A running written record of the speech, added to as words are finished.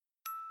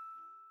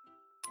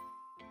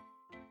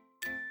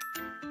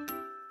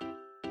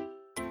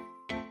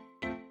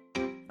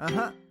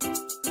I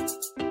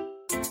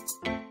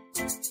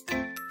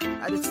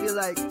just feel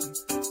like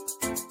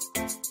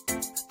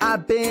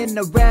I've been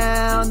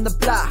around the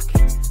block,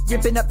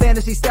 ripping up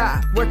fantasy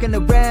stock, working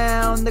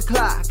around the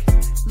clock.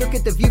 Look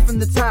at the view from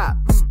the top.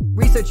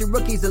 Researching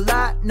rookies a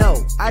lot?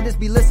 No, I just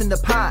be listening to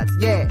pods.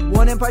 Yeah,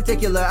 one in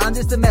particular, I'm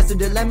just a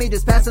messenger. Let me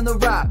just pass on the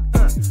rock.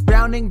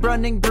 Browning,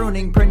 Brunning,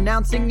 Bruning,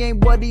 pronouncing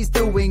ain't what he's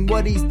doing.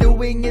 What he's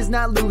doing is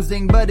not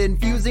losing, but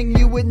infusing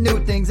you with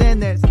new things.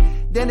 And there's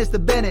Dennis the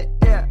Bennett,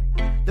 yeah.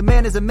 The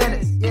man is a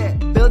menace, yeah.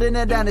 Building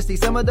a dynasty,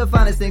 some of the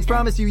finest things.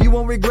 Promise you, you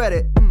won't regret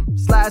it.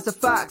 Sly as a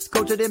fox,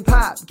 cultured in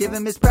pop. Give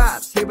him his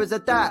props. Here is a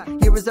thought,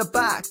 here is a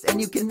box. And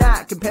you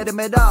cannot compare them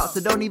at all, so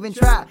don't even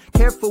try.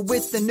 Careful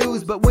with the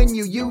news, but when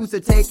you use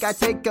a take, I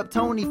take up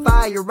Tony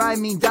Fire. I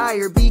mean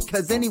Dyer,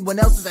 because anyone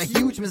else is a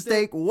huge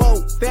mistake.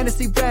 Whoa,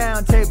 fantasy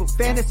round table,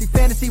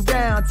 fantasy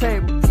round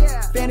table.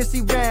 Yeah.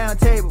 Fantasy round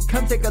table,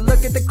 come take a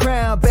look at the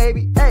crown,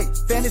 baby. Hey,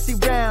 fantasy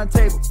round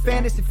table,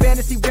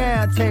 fantasy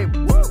round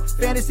table. Woo.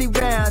 Fantasy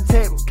round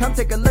table, come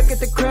take a look at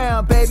the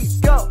crown, baby.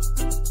 Go.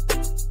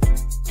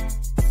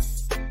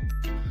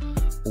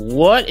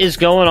 What is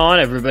going on,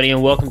 everybody,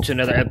 and welcome to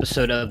another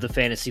episode of the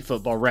Fantasy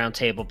Football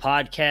Roundtable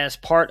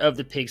Podcast, part of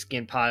the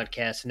Pigskin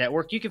Podcast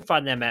Network. You can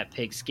find them at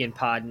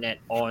PigskinPodNet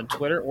on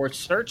Twitter, or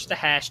search the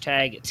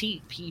hashtag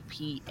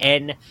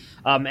TPPN,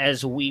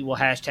 as we will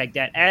hashtag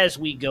that as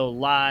we go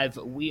live.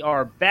 We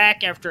are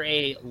back after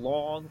a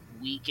long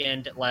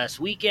weekend last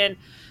weekend.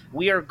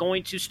 We are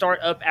going to start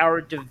up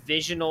our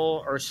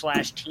divisional or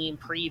 / team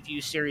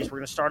preview series. We're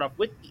going to start off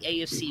with the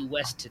AFC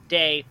West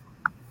today.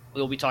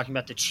 We'll be talking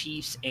about the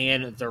Chiefs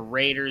and the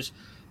Raiders.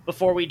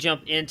 Before we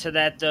jump into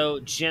that, though,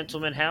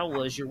 gentlemen, how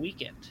was your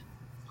weekend?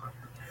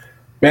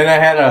 Man, I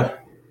had a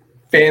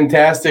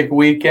fantastic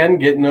weekend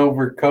getting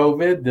over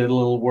COVID. Did a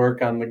little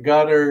work on the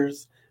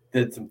gutters.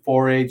 Did some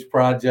 4-H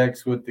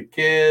projects with the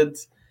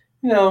kids.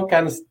 You know,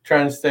 kind of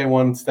trying to stay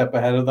one step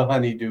ahead of the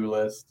honey-do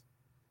list.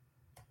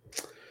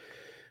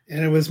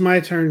 And it was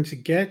my turn to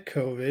get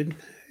COVID.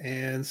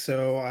 And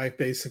so I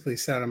basically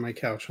sat on my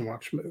couch and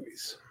watched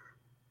movies.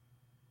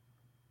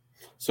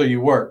 So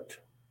you worked.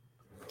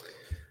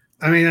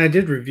 I mean, I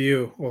did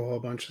review a whole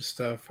bunch of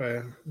stuff.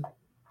 I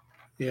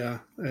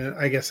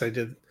guess I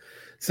did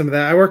some of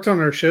that. I worked on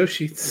our show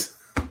sheets.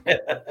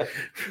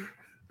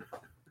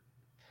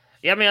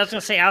 Yeah, I mean, I was going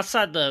to say,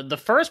 outside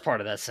the first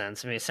part of that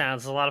sentence, I mean, it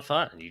sounds a lot of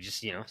fun. You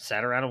just,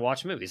 sat around and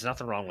watched movies.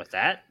 Nothing wrong with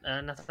that.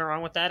 Nothing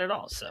wrong with that at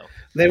all. So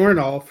they weren't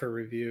all for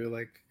review.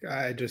 Like,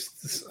 I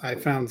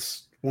found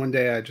one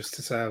day I just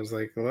decided, I was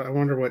like, well, I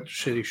wonder what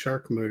shitty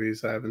shark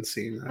movies I haven't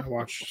seen. I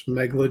watched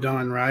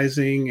Megalodon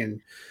Rising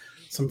and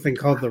something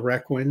called The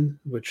Requiem,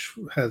 which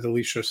had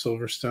Alicia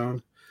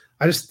Silverstone.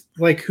 I just,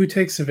 like, who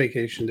takes a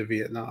vacation to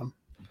Vietnam?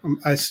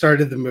 I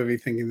started the movie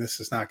thinking this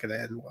is not going to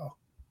end well.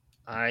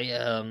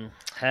 I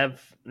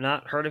have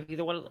not heard of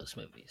either one of those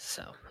movies.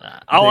 So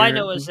all I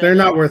know is they're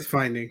not worth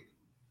finding.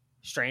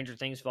 Stranger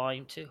Things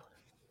Volume 2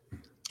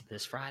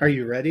 this Friday. Are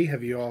you ready?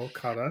 Have you all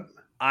caught up?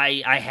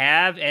 I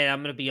have, and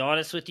I'm going to be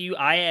honest with you,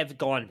 I have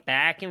gone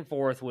back and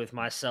forth with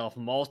myself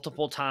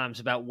multiple times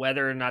about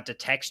whether or not to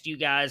text you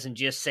guys and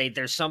just say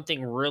there's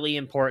something really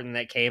important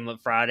that came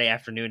up Friday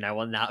afternoon. I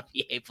will not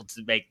be able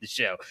to make the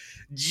show,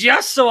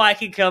 just so I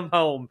can come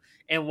home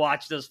and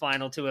watch those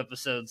final 2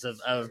 episodes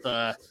of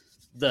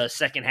the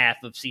second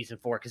half of season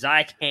 4, because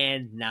I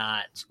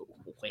cannot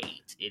wait.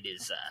 It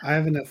is. I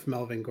have enough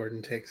Melvin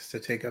Gordon takes to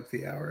take up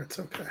the hour. It's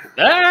okay.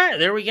 All right,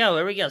 there we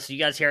go. So you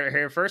guys hear it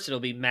here first.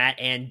 It'll be Matt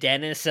and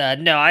Dennis.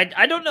 No,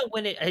 I don't know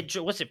when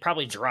it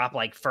probably drop,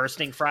 like first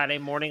thing Friday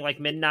morning, like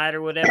midnight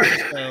or whatever.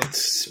 So.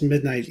 It's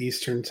midnight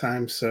Eastern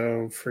time,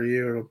 so for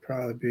you it'll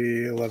probably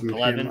be 11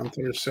 p.m. on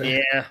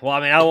Thursday. Yeah, well, I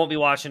mean, I won't be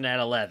watching at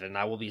 11.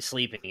 I will be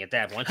sleeping at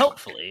that point,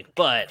 hopefully,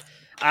 but.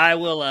 I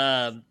will.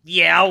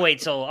 I'll wait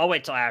till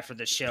after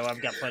the show.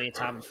 I've got plenty of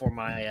time before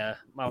my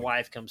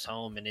wife comes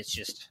home, and it's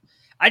just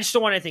I just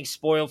don't want anything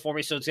spoiled for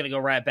me. So it's gonna go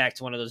right back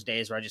to one of those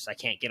days where I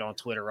can't get on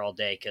Twitter all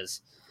day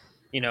because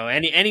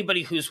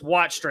anybody who's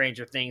watched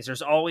Stranger Things,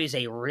 there's always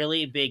a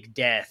really big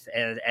death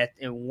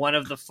in one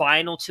of the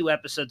final 2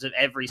 episodes of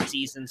every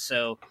season.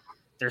 So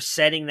they're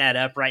setting that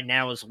up right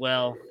now as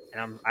well,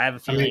 and I have a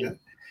feeling.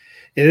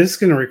 It is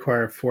going to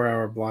require a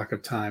 4-hour block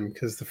of time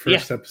because the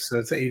first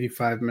episode's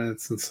 85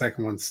 minutes and the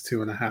second one's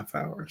 2.5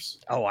 hours.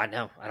 Oh, I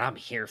know. And I'm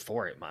here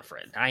for it, my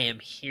friend. I am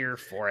here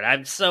for it.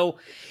 I'm so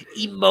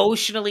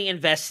emotionally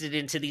invested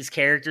into these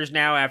characters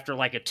now after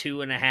like a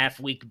 2.5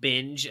 week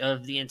binge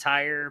of the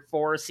entire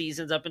 4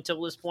 seasons up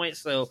until this point.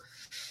 So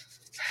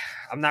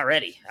I'm not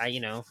ready.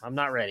 I'm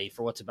not ready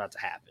for what's about to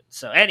happen.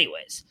 So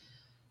anyways,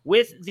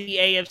 with the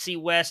AFC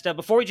West,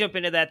 before we jump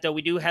into that, though,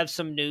 we do have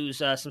some news.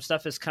 Some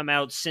stuff has come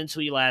out since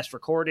we last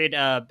recorded.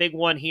 Big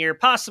one here,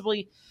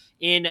 possibly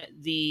in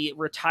the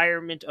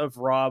retirement of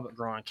Rob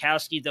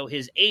Gronkowski, though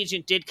his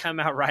agent did come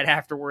out right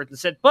afterwards and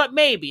said, but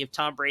maybe if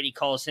Tom Brady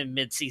calls him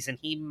midseason,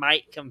 he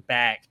might come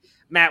back.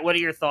 Matt, what are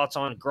your thoughts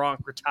on Gronk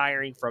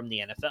retiring from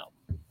the NFL?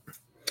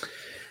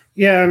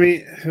 Yeah, I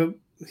mean,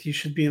 he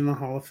should be in the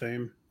Hall of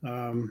Fame.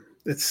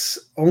 It's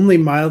only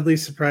mildly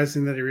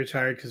surprising that he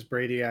retired because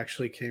Brady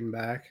actually came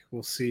back.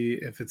 We'll see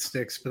if it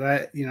sticks. But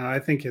I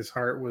think his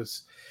heart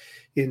was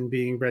in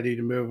being ready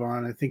to move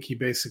on. I think he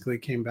basically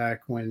came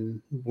back when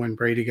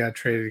Brady got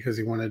traded because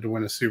he wanted to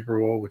win a Super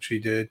Bowl, which he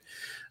did.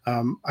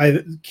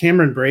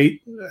 Cameron Brate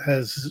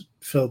has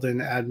filled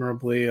in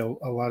admirably a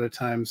lot of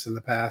times in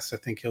the past. I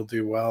think he'll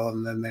do well,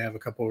 and then they have a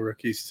couple of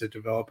rookies to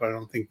develop. I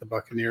don't think the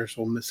Buccaneers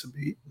will miss a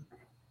beat.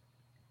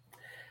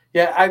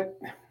 Yeah,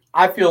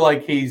 I feel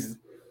like he's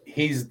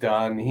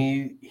done.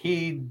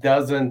 He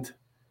doesn't.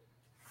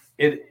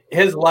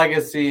 His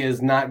legacy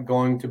is not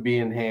going to be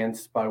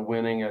enhanced by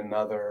winning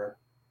another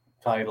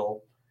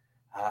title.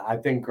 I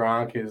think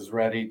Gronk is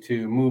ready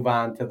to move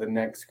on to the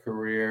next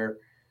career.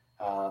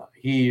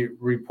 He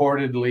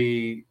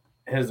reportedly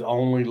has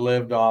only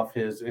lived off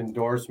his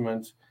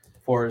endorsements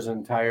for his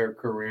entire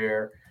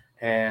career,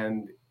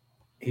 and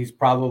he's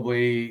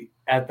probably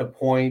at the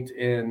point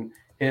in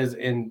his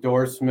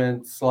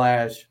endorsement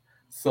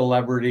 /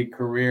 celebrity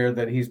career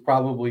that he's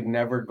probably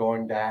never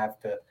going to have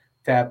to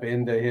tap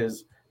into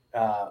his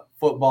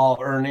football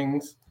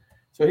earnings.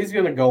 So he's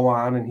going to go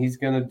on and he's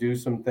going to do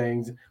some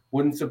things.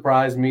 Wouldn't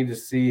surprise me to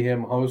see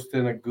him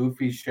hosting a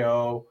goofy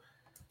show,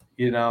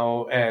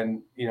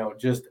 and,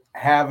 just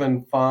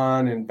having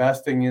fun,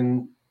 investing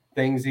in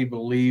things he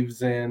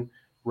believes in,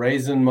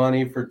 raising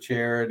money for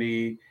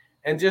charity,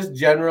 and just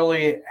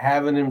generally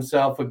having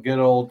himself a good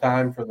old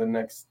time for the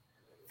next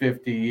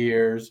 50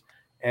 years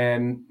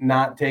and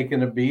not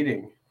taking a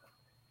beating.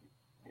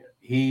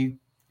 He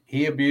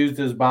abused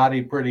his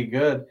body pretty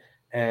good.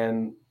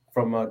 And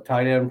from a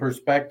tight end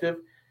perspective,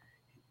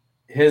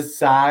 his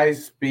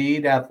size,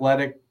 speed,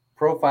 athletic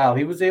profile,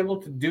 he was able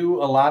to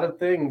do a lot of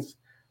things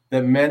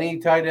that many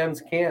tight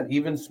ends can't.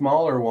 Even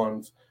smaller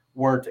ones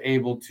weren't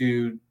able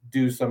to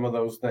do some of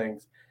those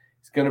things.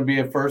 He's going to be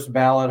a first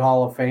ballot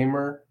Hall of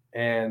Famer,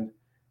 and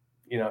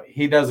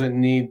he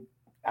doesn't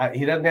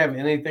have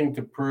anything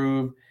to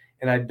prove,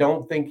 and I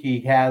don't think he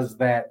has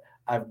that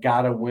I've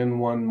got to win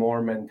one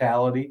more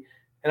mentality.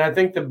 And I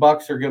think the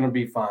Bucs are going to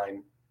be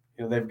fine.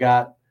 They've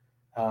got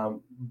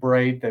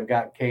Brate, they've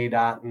got Cade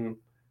Otton.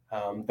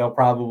 They'll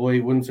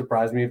probably, wouldn't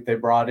surprise me if they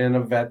brought in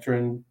a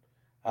veteran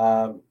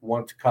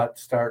once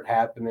cuts start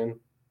happening,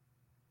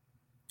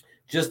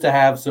 just to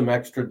have some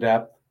extra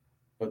depth.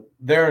 But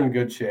they're in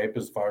good shape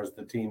as far as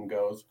the team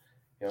goes.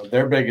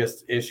 Their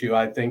biggest issue,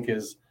 I think,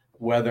 is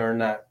whether or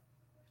not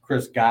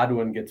Chris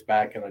Godwin gets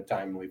back in a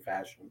timely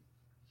fashion.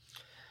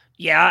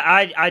 Yeah,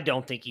 I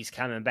don't think he's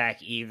coming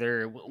back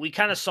either. We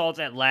kind of saw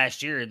that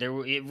last year.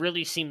 It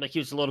really seemed like he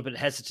was a little bit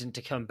hesitant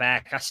to come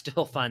back. I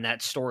still find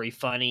that story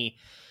funny.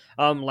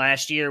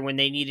 Last year when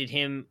they needed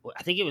him,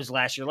 I think it was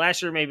last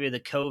year, maybe the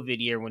COVID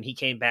year when he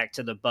came back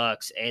to the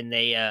Bucs, and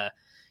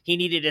he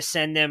needed to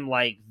send them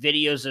like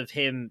videos of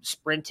him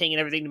sprinting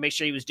and everything to make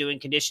sure he was doing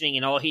conditioning,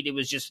 and all he did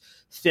was just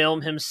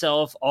film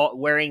himself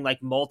wearing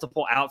like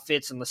multiple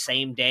outfits on the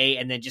same day,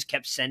 and then just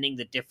kept sending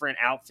the different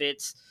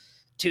outfits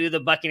to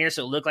the Buccaneers,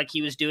 so it looked like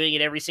he was doing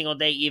it every single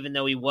day, even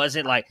though he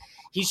wasn't. Like,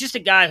 he's just a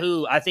guy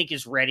who I think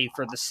is ready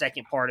for the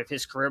second part of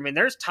his career. I mean,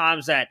 there's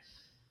times that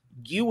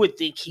you would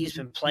think he's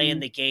been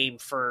playing the game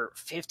for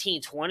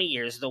 15, 20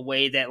 years, the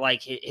way that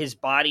like his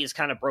body is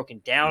kind of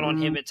broken down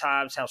on him at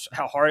times,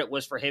 how hard it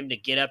was for him to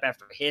get up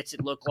after hits.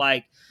 It looked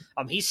like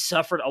he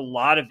suffered a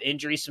lot of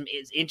injuries, some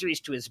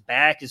injuries to his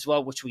back as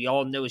well, which we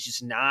all know is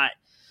just not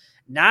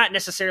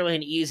necessarily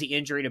an easy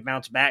injury to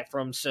bounce back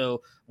from.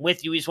 So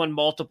with you, he's won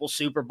multiple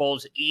Super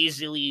Bowls,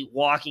 easily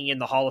walking in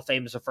the Hall of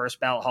Fame as a first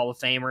ballot Hall of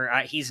Famer.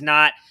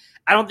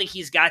 I don't think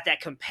he's got that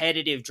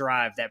competitive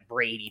drive that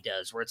Brady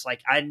does, where it's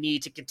like, I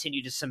need to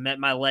continue to cement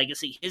my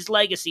legacy. His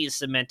legacy is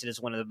cemented as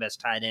one of the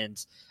best tight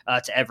ends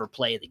to ever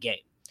play the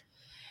game.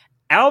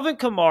 Alvin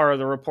Kamara,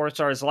 the reports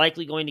are, is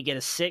likely going to get a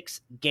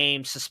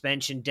 6-game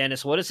suspension.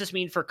 Dennis, what does this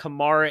mean for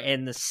Kamara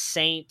and the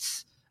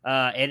Saints?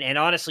 And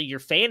honestly, your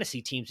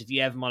fantasy teams, if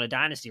you have them on a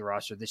dynasty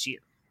roster this year?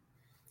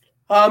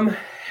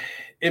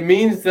 It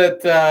means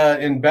that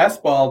in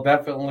best ball,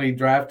 definitely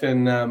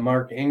drafting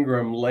Mark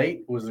Ingram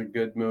late was a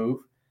good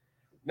move.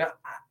 Now,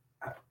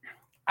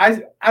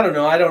 I don't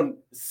know.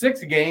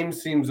 6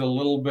 games seems a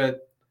little bit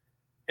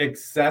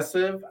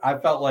excessive. I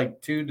felt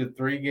like 2 to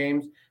 3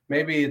 games.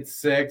 Maybe it's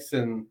 6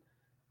 and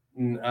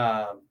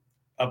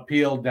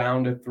appeal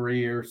down to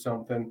 3 or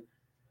something.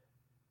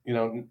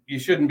 You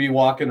shouldn't be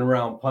walking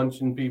around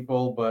punching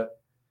people,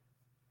 but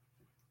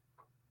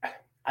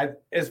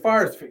as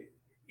far as,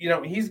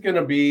 he's going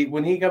to be,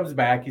 when he comes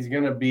back, he's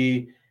going to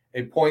be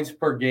a points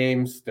per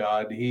game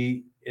stud.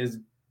 He is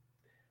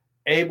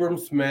Abram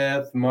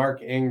Smith,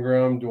 Mark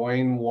Ingram,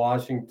 Dwayne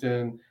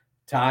Washington,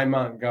 Ty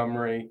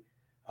Montgomery.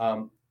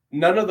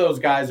 None of those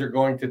guys are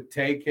going to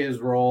take his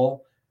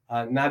role.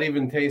 Not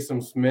even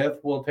Taysom Smith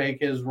will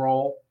take his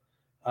role.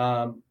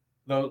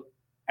 Though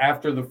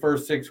after the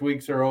first 6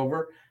 weeks are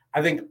over,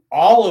 I think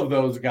all of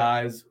those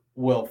guys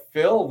will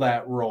fill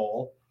that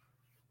role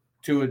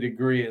to a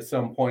degree at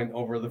some point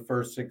over the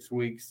first 6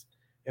 weeks,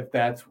 if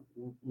that's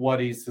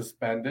what he's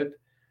suspended.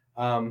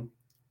 But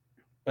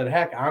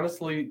heck,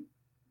 honestly,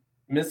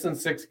 missing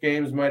 6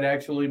 games might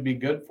actually be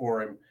good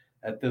for him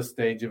at this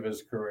stage of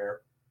his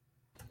career.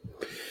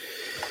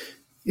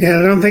 Yeah,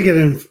 I don't think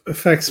it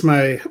affects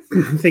my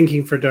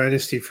thinking for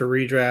Dynasty for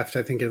redraft.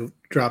 I think it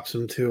drops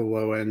him to a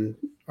low-end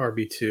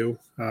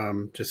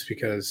RB2, just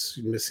because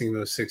missing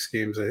those 6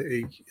 games,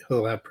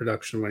 he'll have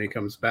production when he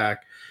comes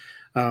back.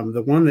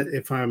 The one that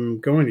if I'm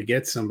going to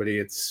get somebody,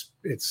 I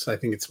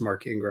think it's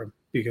Mark Ingram,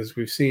 because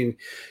we've seen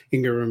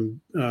Ingram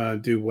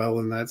do well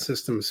in that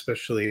system,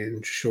 especially in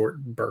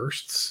short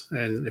bursts.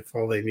 And if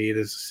all they need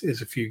is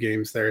a few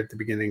games there at the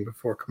beginning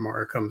before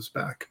Kamara comes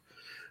back,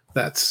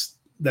 that's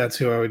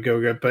who I would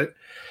go get. But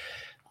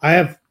I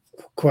have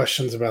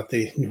questions about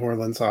the New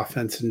Orleans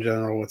offense in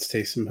general. What's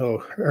Taysom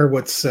Hill or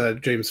what's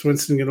James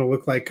Winston going to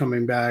look like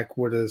coming back?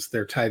 What is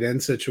their tight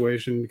end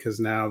situation? Because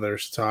now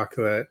there's talk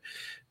that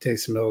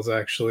Taysom Hill is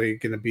actually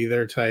going to be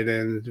their tight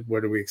end.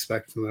 What do we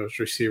expect from those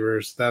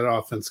receivers? That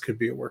offense could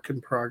be a work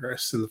in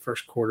progress in the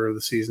first quarter of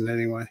the season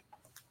anyway.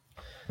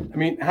 I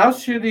mean, how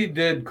shitty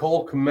did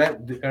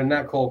Troutman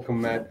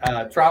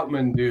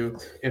do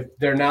if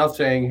they're now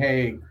saying,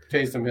 hey,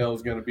 Taysom Hill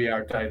is going to be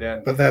our tight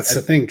end? But that's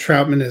the thing.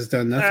 Troutman has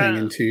done nothing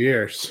in 2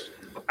 years.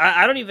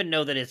 I don't even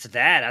know that it's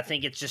that. I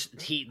think it's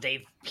just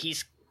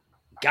he's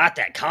got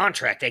that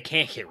contract. They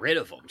can't get rid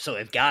of him, so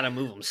they've got to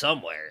move him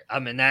somewhere. I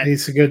mean,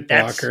 he's a good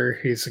blocker.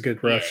 He's a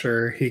good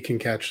rusher. He can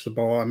catch the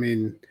ball. I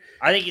mean,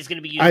 I think he's going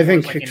to be used. I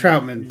think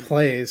Troutman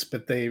plays,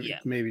 but they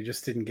maybe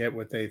just didn't get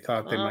what they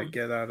thought they might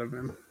get out of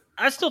him.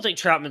 I still think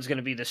Troutman's going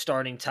to be the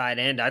starting tight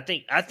end. I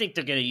think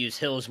they're going to use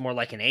Hill as more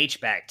like an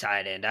H-back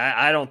tight end.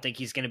 I don't think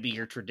he's going to be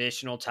your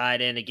traditional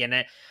tight end.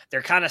 Again,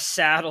 they're kind of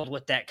saddled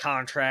with that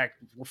contract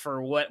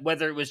for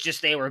whether it was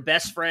just they were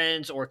best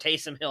friends or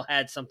Taysom Hill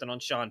had something on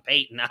Sean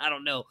Payton. I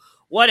don't know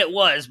what it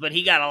was, but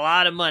he got a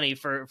lot of money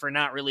for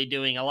not really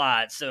doing a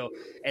lot. So,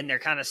 and they're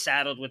kind of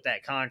saddled with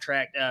that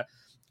contract. I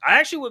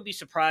actually wouldn't be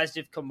surprised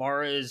if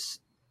Kamara's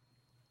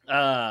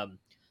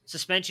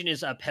suspension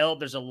is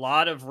upheld. There's a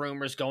lot of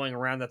rumors going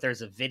around that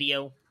there's a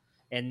video,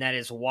 and that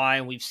is why.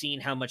 And we've seen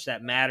how much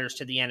that matters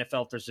to the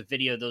NFL. If there's a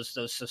video, those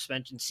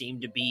suspensions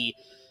seem to be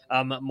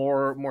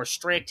more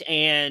strict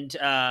and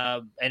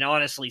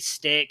honestly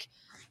stick.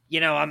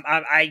 You know,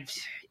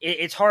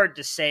 it's hard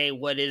to say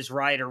what is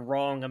right or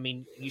wrong. I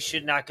mean, you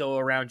should not go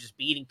around just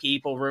beating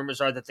people.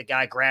 Rumors are that the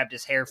guy grabbed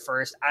his hair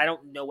first. I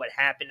don't know what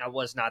happened. I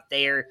was not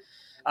there.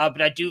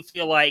 But I do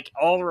feel like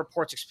all the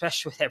reports,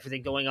 especially with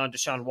everything going on,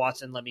 Deshaun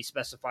Watson, let me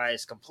specify,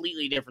 is a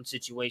completely different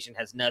situation,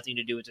 has nothing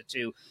to do with the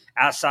two,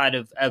 outside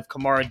of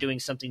Kamara doing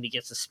something to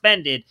get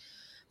suspended.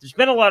 There's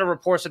been a lot of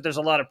reports that there's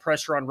a lot of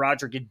pressure on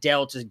Roger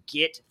Goodell to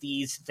get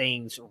these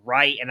things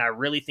right, and I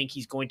really think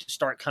he's going to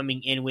start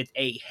coming in with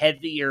a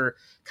heavier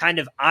kind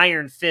of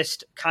iron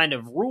fist kind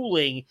of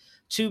ruling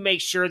to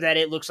make sure that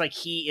it looks like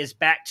he is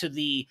back to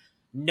the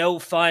no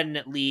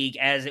fun league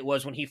as it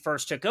was when he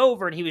first took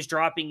over, and he was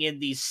dropping in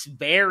these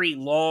very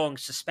long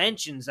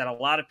suspensions that a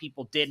lot of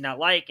people did not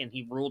like, and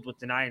he ruled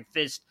with an iron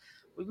fist.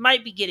 We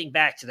might be getting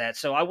back to that,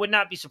 so I would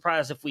not be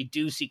surprised if we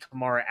do see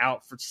Kamara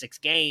out for 6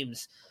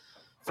 games.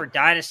 For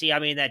Dynasty, I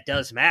mean, that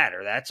does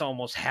matter. That's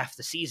almost half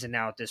the season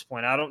now at this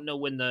point. I don't know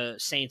when the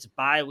Saints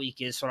bye week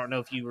is, so I don't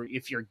know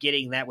if you're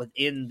getting that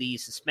within the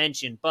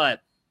suspension, but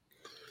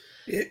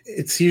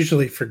it's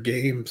usually for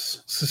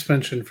games,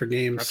 suspension for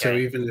games. Okay. So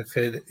even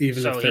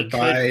if their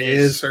bye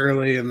is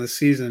early in the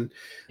season,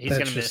 he's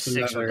going to miss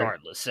 6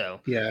 regardless. So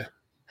yeah.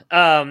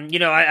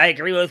 I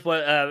agree with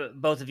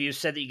what both of you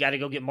said, that you got to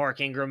go get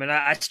Mark Ingram, and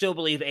I still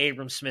believe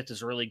Abram Smith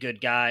is a really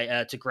good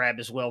guy to grab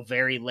as well,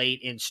 very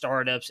late in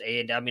startups.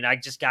 And I mean, I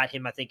just got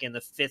him, I think, in the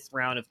 5th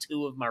round of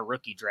 2 of my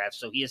rookie drafts,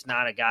 so he is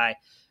not a guy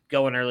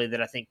going early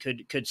that I think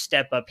could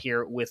step up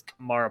here with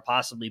Kamara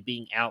possibly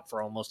being out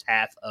for almost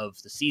half of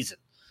the season.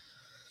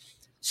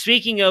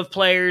 Speaking of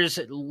players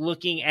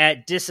looking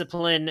at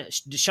discipline,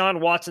 Deshaun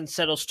Watson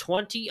settles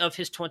 20 of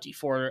his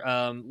 24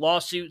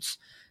 lawsuits.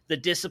 The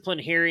discipline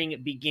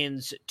hearing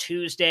begins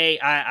Tuesday.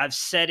 I've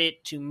said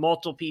it to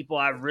multiple people.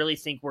 I really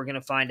think we're going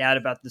to find out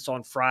about this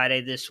on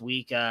Friday this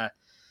week. The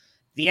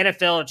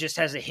NFL just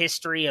has a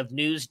history of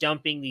news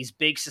dumping these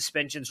big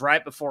suspensions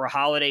right before a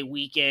holiday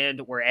weekend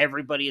where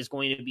everybody is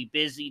going to be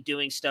busy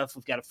doing stuff.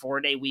 We've got a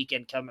 3-day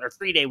weekend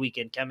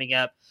coming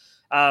up.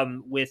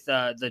 With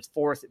the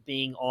 4th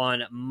being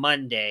on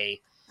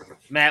Monday.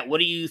 Matt, what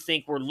do you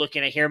think we're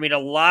looking at here? I mean, a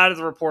lot of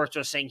the reports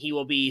are saying he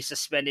will be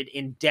suspended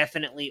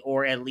indefinitely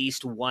or at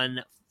least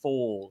 1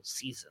 full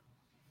season.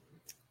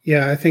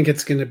 Yeah, I think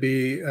it's going to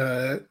be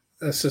a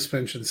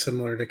suspension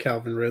similar to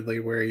Calvin Ridley,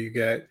 where you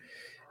get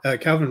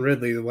Calvin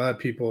Ridley, a lot of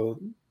people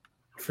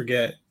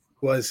forget,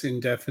 was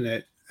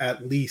indefinite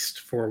at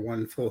least for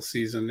 1 full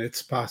season.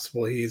 It's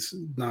possible he's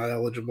not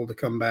eligible to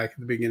come back at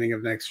the beginning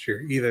of next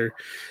year either,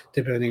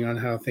 depending on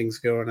how things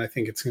go. And I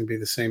think it's going to be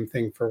the same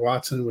thing for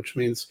Watson, which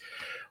means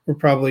we're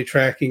probably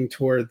tracking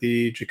toward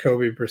the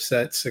Jacoby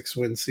Brissett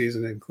 6-win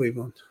season in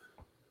Cleveland.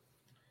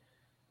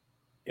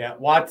 Yeah,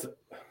 Watson,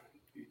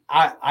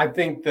 I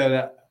think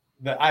that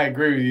I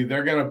agree with you.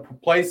 They're going to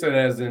place it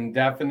as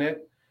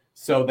indefinite,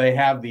 so they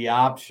have the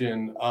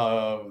option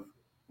of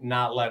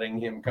not letting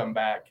him come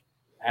back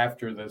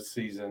after this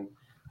season,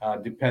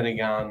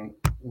 depending on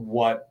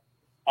what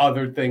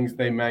other things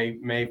they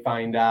may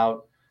find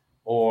out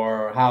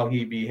or how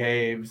he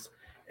behaves.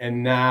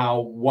 And now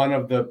one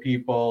of the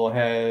people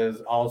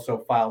has also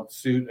filed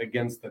suit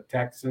against the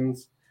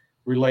Texans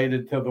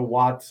related to the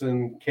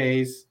Watson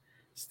case,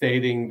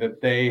 stating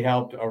that they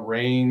helped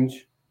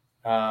arrange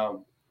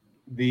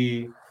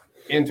the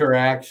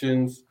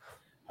interactions.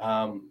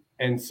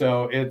 And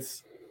so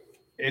it's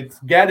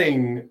not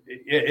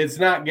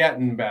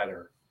getting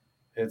better.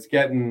 It's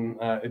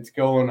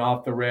going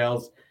off the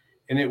rails,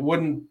 and it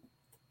wouldn't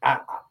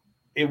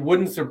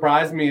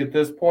surprise me at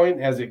this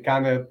point, as it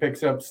kind of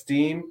picks up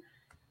steam,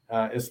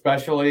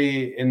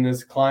 especially in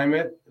this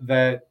climate,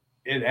 that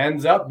it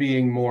ends up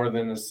being more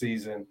than a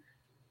season.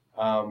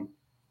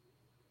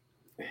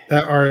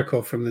 That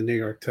article from the New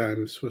York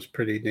Times was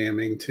pretty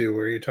damning too,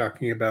 where you're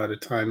talking about a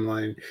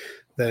timeline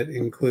that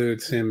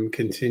includes him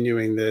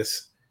continuing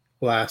this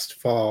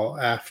last fall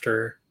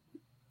after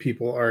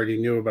people already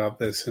knew about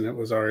this, and it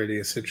was already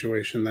a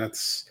situation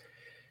it's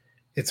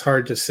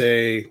hard to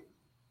say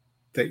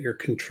that you're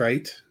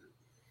contrite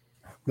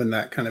when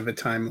that kind of a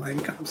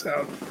timeline comes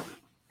out.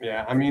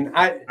 Yeah, I mean,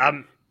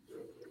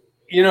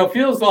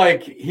 feels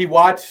like he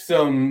watched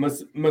some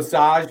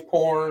massage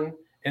porn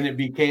and it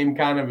became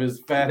kind of his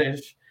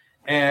fetish,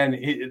 and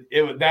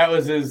that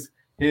was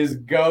his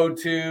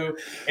go-to,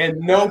 and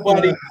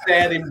nobody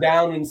sat him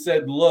down and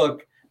said,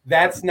 look,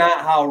 that's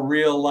not how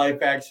real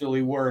life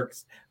actually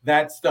works.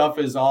 That stuff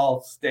is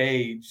all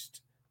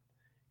staged.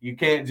 You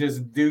can't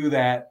just do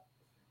that.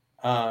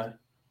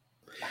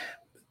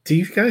 Do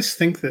you guys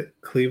think that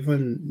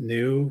Cleveland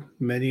knew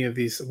many of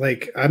these?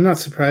 Like, I'm not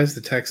surprised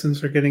the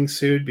Texans are getting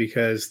sued,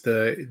 because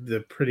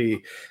the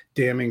pretty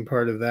damning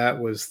part of that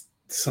was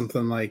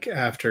something like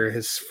after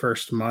his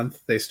first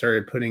month, they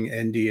started putting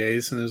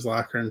NDAs in his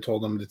locker and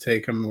told him to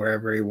take him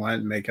wherever he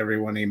went, make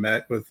everyone he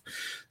met with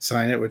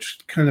sign it, which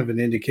kind of an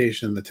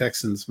indication the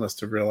Texans must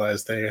have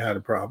realized they had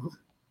a problem.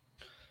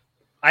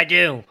 I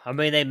do. I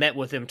mean, they met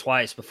with him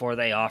twice before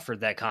they offered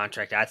that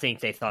contract. I think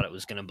they thought it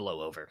was going to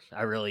blow over.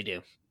 I really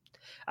do.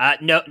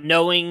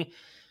 Knowing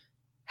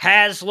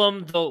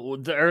Haslam,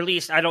 the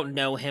earliest, I don't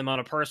know him on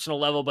a personal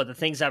level, but the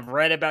things I've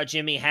read about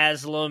Jimmy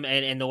Haslam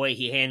and the way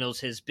he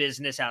handles his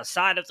business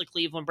outside of the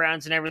Cleveland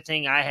Browns and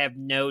everything, I have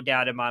no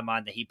doubt in my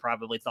mind that he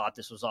probably thought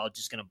this was all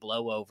just going to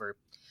blow over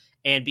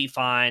and be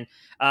fine.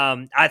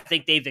 I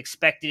think they've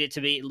expected it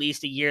to be at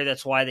least a year.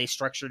 That's why they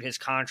structured his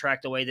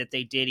contract the way that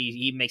they did.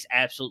 He makes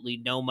absolutely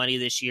no money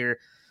this year.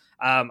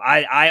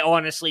 I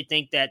honestly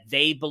think that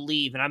they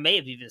believe, and I may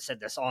have even said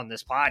this on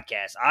this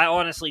podcast, I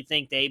honestly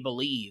think they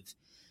believe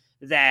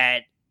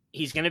that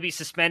he's going to be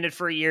suspended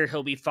for a year.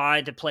 He'll be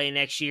fine to play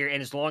next year.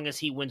 And as long as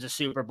he wins a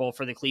Super Bowl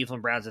for the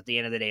Cleveland Browns at the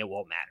end of the day, it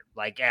won't matter.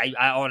 Like,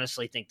 I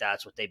honestly think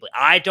that's what they believe.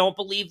 I don't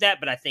believe that,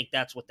 but I think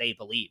that's what they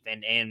believe.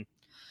 And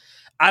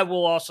I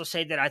will also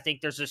say that I think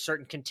there's a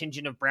certain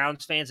contingent of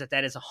Browns fans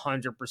that is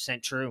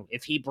 100% true.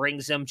 If he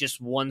brings them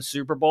just one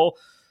Super Bowl,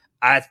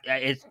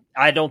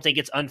 I don't think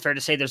it's unfair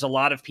to say there's a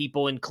lot of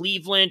people in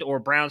Cleveland or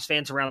Browns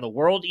fans around the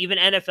world, even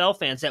NFL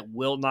fans, that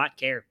will not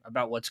care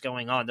about what's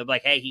going on. They'll be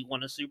like, hey, he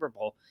won a Super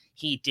Bowl.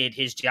 He did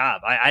his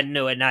job. I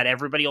know not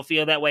everybody will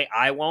feel that way.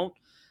 I won't.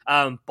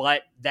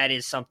 But that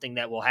is something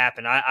that will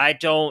happen.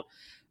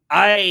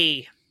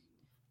 I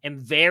am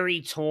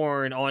very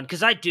torn on,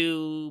 because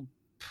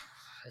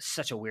it's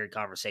such a weird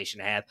conversation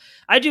to have.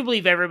 I do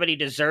believe everybody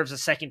deserves a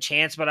second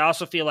chance, but I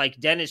also feel like,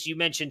 Dennis, you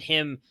mentioned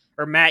him,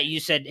 or Matt, you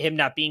said him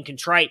not being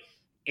contrite.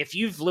 If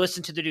you've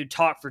listened to the dude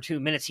talk for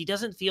 2 minutes, he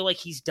doesn't feel like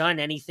he's done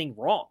anything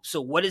wrong.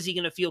 So what is he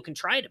going to feel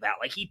contrite about?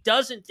 Like, he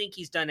doesn't think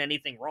he's done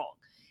anything wrong.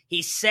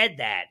 He said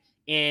that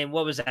in,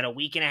 what was that, a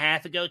week and a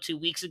half ago, 2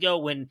 weeks ago,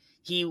 when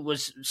he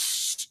was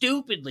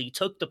stupidly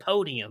took the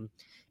podium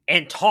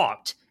and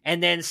talked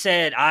and then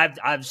said,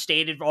 I've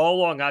stated all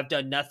along, I've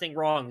done nothing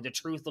wrong. The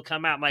truth will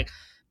come out. I'm like,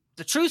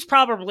 the truth's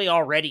probably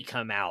already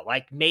come out.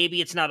 Like, maybe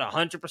it's not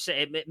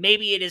 100%.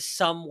 Maybe it is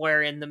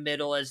somewhere in the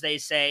middle, as they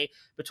say,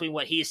 between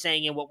what he's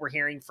saying and what we're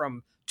hearing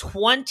from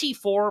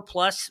 24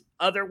 plus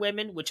other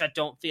women, which I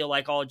don't feel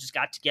like all just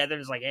got together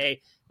and is like,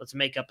 hey, let's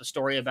make up a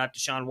story about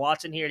Deshaun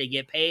Watson here to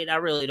get paid. I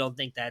really don't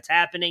think that's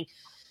happening.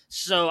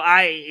 So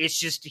it's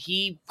just,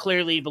 he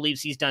clearly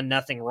believes he's done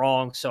nothing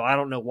wrong. So I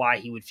don't know why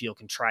he would feel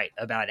contrite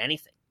about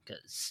anything,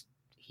 because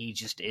he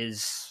just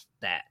is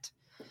that.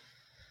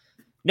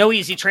 No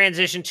easy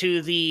transition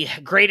to the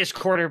greatest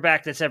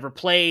quarterback that's ever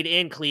played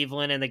in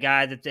Cleveland and the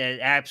guy that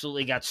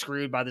absolutely got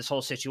screwed by this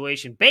whole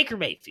situation, Baker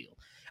Mayfield.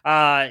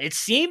 It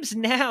seems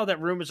now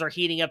that rumors are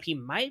heating up. He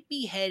might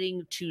be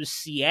heading to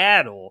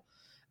Seattle.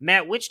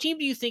 Matt, which team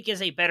do you think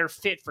is a better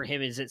fit for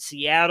him? Is it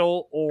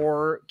Seattle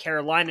or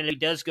Carolina? And if he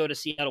does go to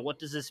Seattle, what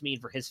does this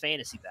mean for his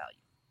fantasy value?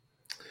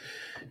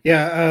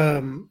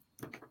 Yeah,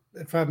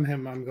 if I'm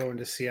him, I'm going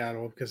to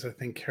Seattle, because I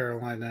think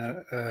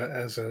Carolina,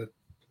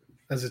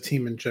 as a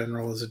team in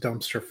general, is a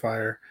dumpster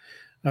fire.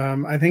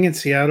 I think in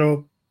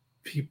Seattle,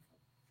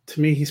 to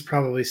me, he's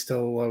probably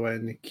still low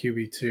end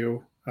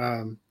QB2.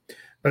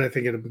 But I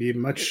think it'll be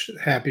much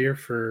happier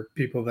for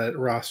people that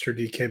roster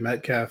DK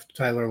Metcalf,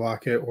 Tyler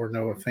Lockett, or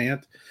Noah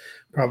Fant.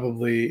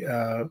 Probably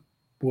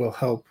will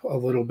help a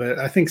little bit.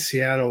 I think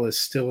Seattle is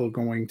still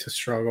going to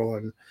struggle,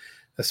 and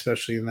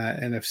especially in that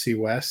NFC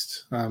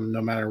West,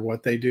 no matter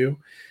what they do.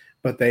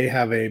 But they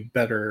have a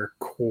better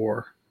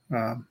core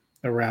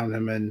around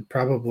him and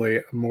probably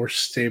a more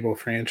stable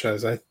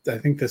franchise. I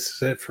think this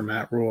is it for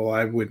Matt Rule.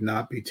 I would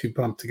not be too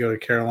pumped to go to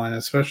Carolina,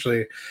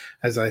 especially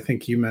as I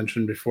think you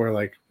mentioned before,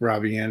 like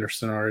Robbie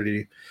Anderson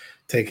already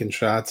taking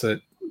shots at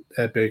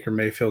Baker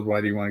Mayfield.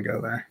 Why do you want to go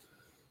there?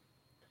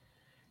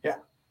 Yeah,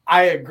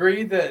 I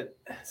agree that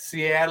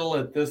Seattle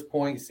at this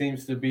point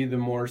seems to be the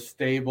more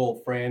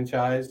stable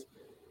franchise.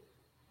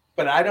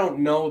 But I don't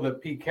know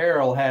that Pete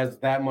Carroll has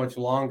that much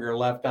longer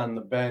left on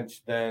the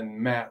bench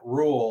than Matt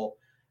Rule.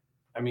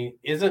 I mean,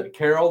 isn't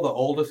Carroll the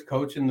oldest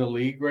coach in the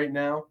league right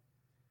now?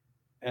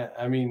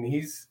 I mean,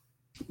 he's...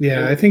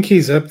 Yeah, I think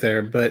he's up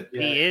there, but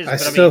he is. I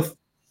still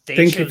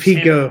think if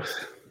he goes...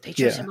 They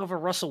chose him over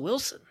Russell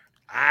Wilson.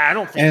 I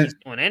don't think he's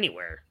going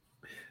anywhere.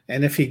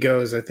 And if he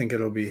goes, I think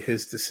it'll be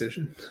his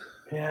decision.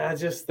 Yeah, I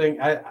just think...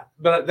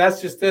 But that's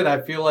just it. I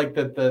feel like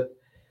that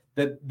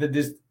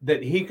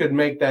he could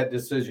make that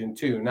decision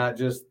too, not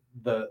just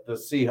the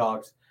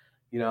Seahawks.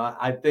 You know,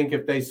 I think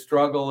if they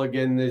struggle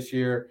again this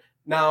year...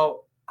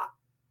 Now...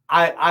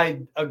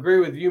 I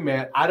agree with you,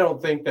 Matt. I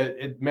don't think that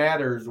it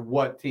matters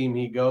what team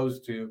he goes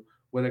to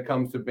when it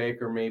comes to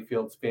Baker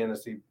Mayfield's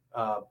fantasy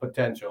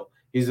potential.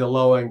 He's a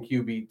low-end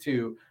QB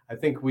too. I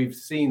think we've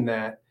seen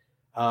that.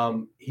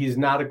 He's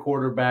not a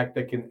quarterback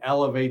that can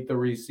elevate the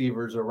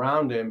receivers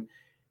around him.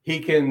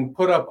 He can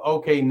put up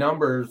okay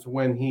numbers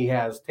when he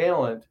has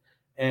talent.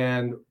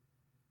 And,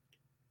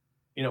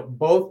 you know,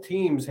 both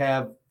teams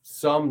have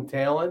some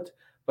talent,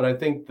 but I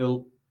think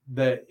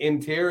the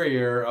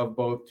interior of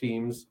both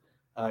teams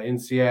in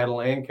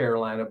Seattle and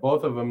Carolina,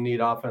 both of them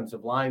need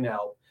offensive line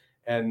help.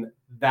 And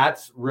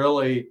that's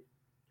really,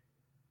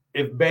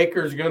 if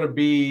Baker's going to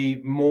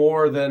be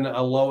more than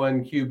a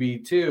low-end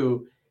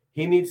QB2,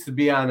 he needs to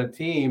be on a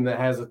team that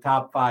has a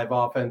top 5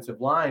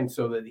 offensive line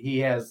so that he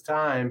has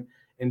time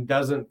and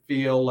doesn't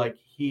feel like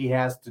he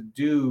has to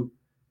do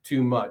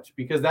too much,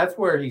 because that's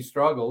where he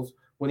struggles,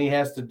 when he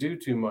has to do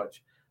too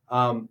much.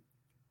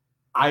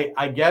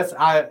 I guess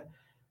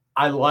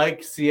I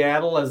like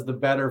Seattle as the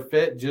better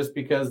fit, just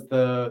because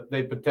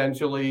they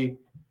potentially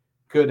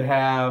could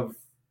have,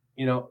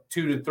 2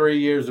 to 3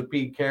 years of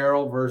Pete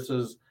Carroll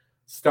versus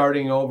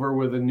starting over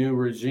with a new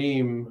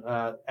regime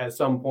at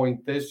some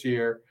point this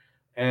year.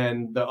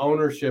 And the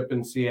ownership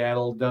in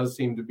Seattle does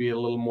seem to be a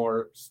little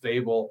more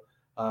stable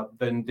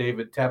than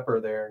David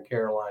Tepper there in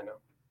Carolina.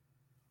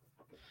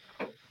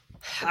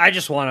 I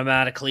just want him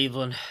out of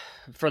Cleveland.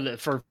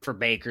 For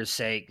Baker's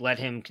sake, let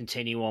him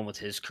continue on with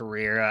his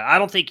career. I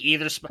don't think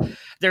either.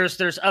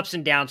 There's ups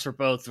and downs for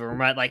both of them,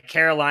 right? Like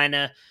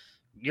Carolina,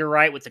 you're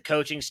right with the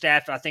coaching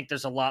staff. I think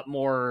there's a lot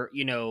more.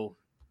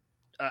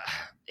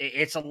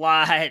 It's a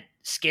lot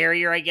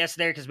scarier, I guess,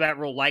 there, because Matt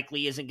Rule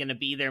likely isn't going to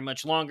be there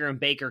much longer, and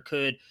Baker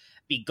could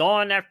be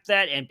gone after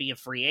that and be a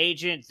free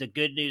agent. The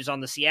good news on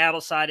the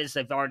Seattle side is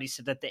they've already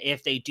said that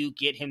if they do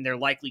get him, they're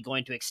likely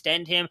going to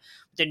extend him.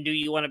 Then do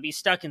you want to be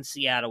stuck in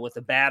Seattle with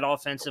a bad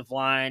offensive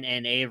line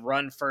and a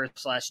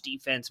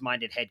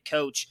run-first/defense-minded head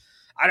coach?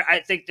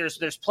 I think there's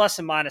plus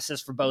and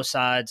minuses for both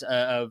sides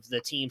of the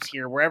teams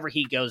here. Wherever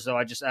he goes, though,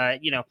 I just I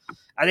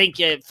think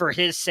for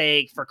his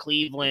sake, for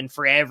Cleveland,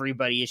 for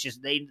everybody, it's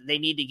just they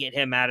need to get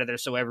him out of there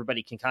so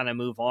everybody can kind of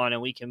move on,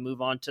 and we can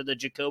move on to the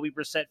Jacoby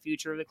Brissett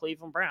future of the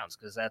Cleveland Browns,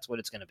 because that's what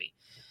it's going to be.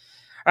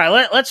 All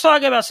right, let's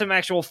talk about some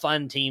actual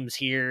fun teams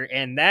here,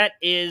 and that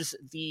is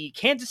the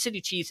Kansas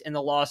City Chiefs and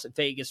the Las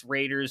Vegas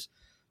Raiders.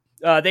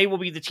 They will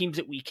be the teams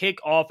that we kick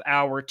off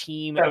our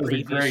team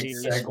preview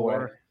series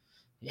for.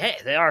 Yeah,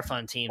 they are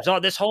fun teams. Oh,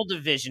 this whole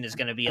division is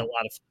going to be a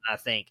lot of fun, I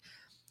think.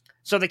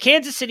 So the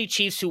Kansas City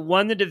Chiefs, who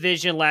won the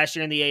division last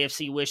year in the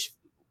AFC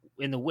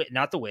the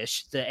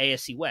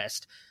AFC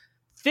West,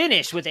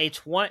 finished with in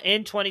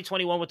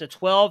 2021 with a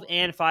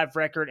 12-5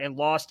 record and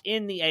lost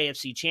in the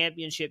AFC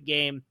Championship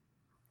game.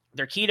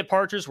 Their key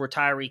departures were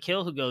Tyreek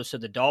Hill, who goes to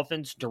the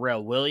Dolphins,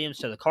 Darrell Williams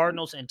to the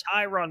Cardinals, and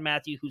Tyrann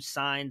Mathieu, who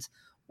signs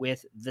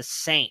with the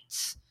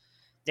Saints.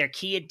 Their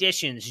key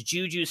additions,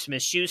 Juju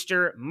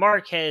Smith-Schuster,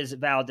 Marquez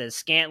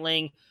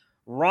Valdes-Scantling,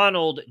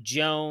 Ronald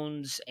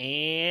Jones,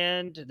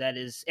 and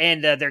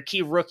their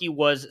key rookie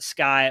was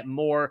Sky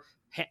Moore.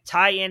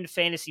 Tie-end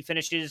fantasy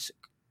finishes,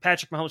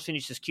 Patrick Mahomes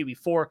finishes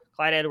QB4,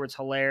 Clyde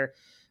Edwards-Helaire,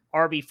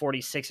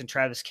 RB46, and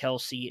Travis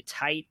Kelce,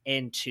 tight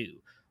end 2.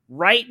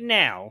 Right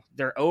now,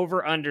 their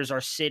over-unders are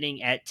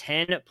sitting at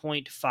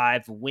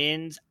 10.5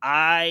 wins.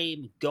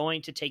 I'm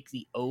going to take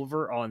the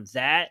over on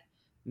that.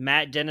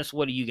 Matt, Dennis,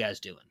 what are you guys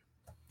doing?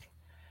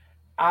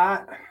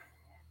 I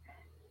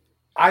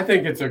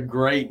think it's a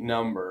great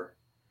number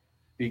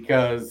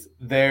because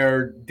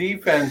their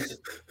defense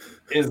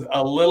is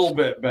a little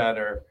bit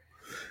better,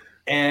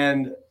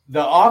 and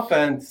the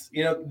offense,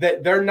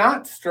 they're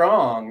not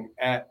strong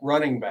at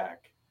running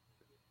back.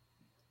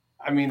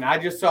 I mean, I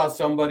just saw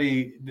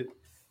somebody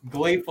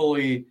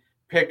gleefully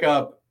pick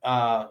up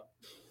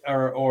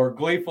or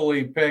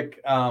gleefully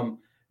pick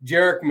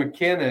Jerick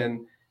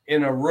McKinnon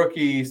in a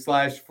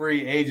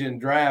rookie/free agent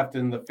draft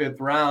in the 5th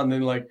round.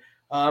 And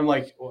I'm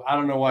like, well, I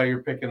don't know why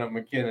you're picking up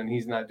McKinnon.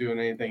 He's not doing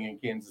anything in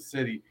Kansas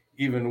City,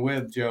 even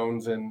with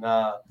Jones and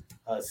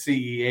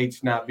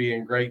CEH not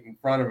being great in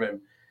front of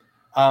him.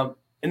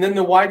 And then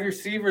the wide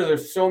receiver,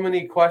 there's so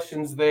many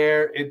questions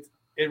there. It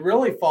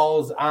really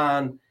falls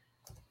on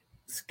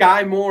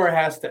Sky Moore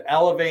has to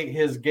elevate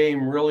his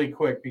game really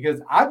quick, because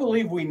I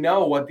believe we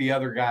know what the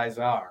other guys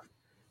are.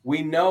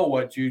 We know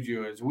what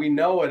Juju is. We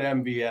know what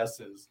MVS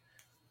is.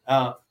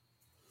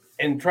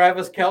 And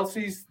Travis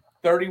Kelce's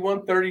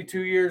 31,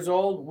 32 years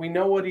old. We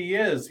know what he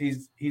is.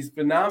 He's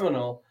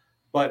phenomenal,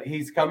 but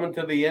he's coming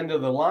to the end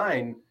of the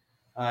line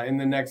in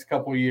the next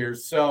couple of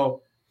years.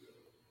 So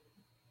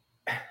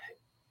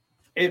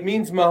it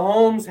means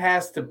Mahomes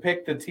has to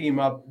pick the team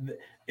up.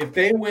 If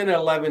they win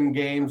 11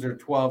 games or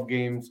 12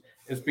 games,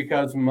 it's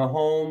because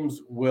Mahomes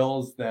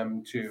wills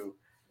them to.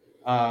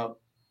 I'm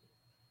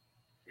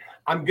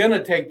going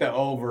to take the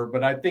over,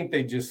 but I think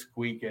they just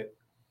squeak it.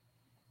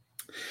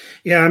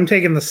 Yeah, I'm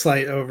taking the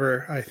slight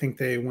over. I think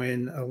they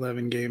win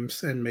 11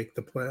 games and make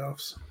the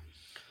playoffs.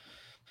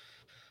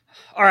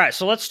 All right,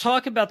 so let's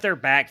talk about their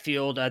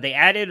backfield. They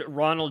added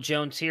Ronald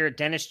Jones here.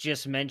 Dennis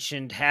just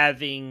mentioned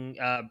having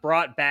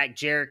brought back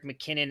Jerick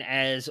McKinnon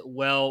as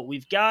well.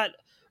 We've got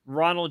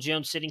Ronald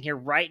Jones sitting here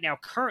right now.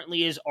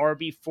 Currently is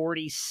RB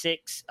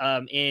 46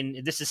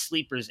 in this is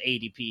Sleeper's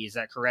ADP. Is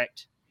that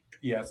correct?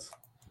 Yes.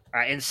 All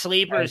right, and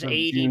Sleeper's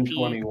ADP. June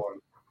 21.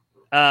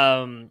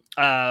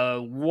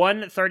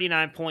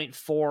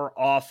 139.4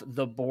 off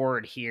the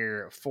board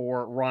here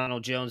for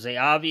Ronald Jones. They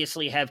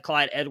obviously have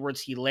Clyde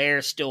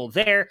Edwards-Helaire still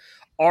there.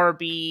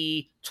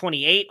 RB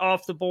 28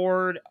 off the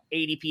board,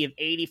 ADP of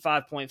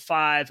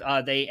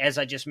 85.5. They, as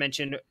I just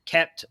mentioned,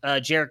 kept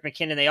Jerick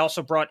McKinnon. They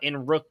also brought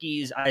in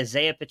rookies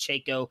Isaiah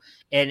Pacheco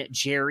and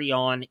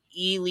Jerrion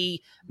Ealy.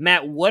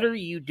 Matt, what are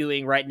you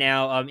doing right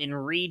now in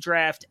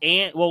redraft?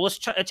 And well,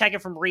 let's attack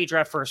it from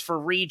redraft first. For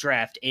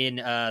redraft in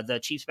the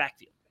Chiefs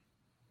backfield.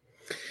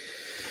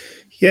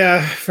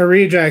 Yeah, for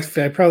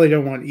redraft, I probably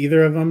don't want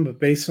either of them, but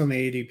based on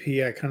the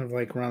ADP, I kind of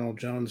like Ronald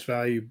Jones'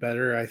 value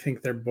better. I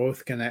think they're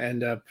both going to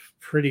end up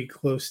pretty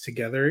close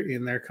together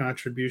in their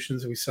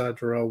contributions. We saw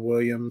Darrell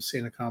Williams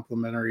in a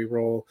complementary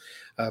role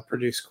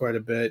produce quite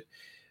a bit.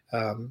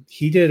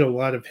 He did a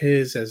lot of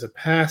his as a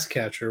pass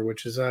catcher,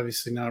 which is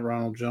obviously not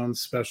Ronald Jones'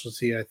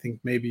 specialty. I think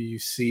maybe you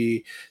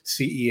see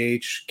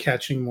CEH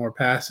catching more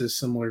passes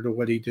similar to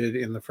what he did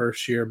in the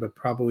first year, but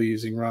probably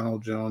using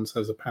Ronald Jones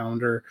as a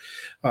pounder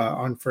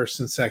on first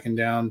and second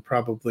down,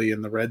 probably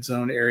in the red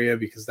zone area,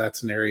 because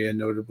that's an area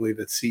notably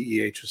that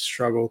CEH has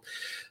struggled.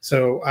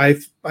 So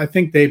I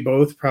think they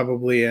both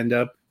probably end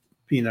up,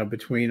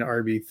 between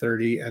RB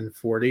 30 and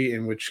 40,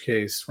 in which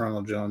case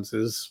Ronald Jones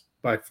is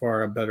by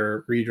far a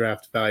better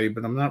redraft value,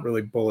 but I'm not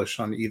really bullish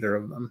on either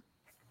of them.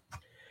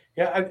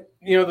 Yeah,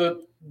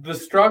 the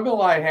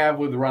struggle I have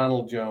with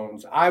Ronald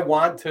Jones, I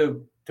want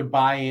to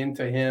buy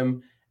into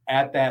him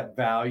at that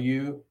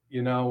value,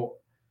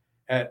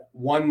 at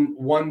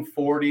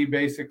 140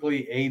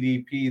 basically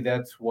ADP.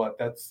 That's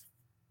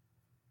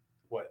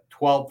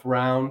 12th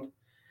round.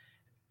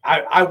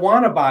 I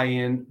want to buy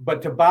in,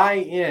 but to buy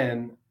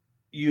in,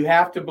 you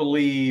have to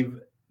believe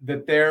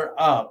that they're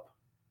up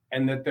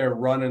and that they're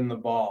running the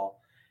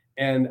ball.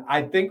 And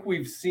I think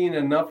we've seen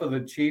enough of the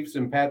Chiefs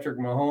and Patrick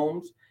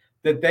Mahomes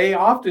that they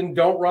often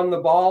don't run the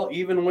ball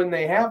even when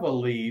they have a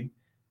lead.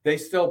 They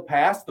still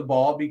pass the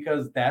ball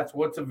because that's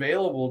what's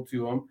available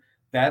to them.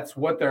 That's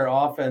what their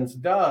offense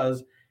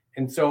does.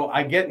 And so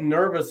I get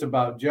nervous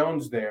about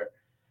Jones there.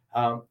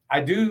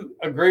 I do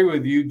agree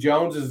with you.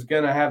 Jones is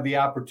going to have the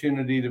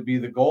opportunity to be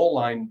the goal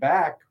line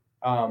back.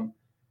 I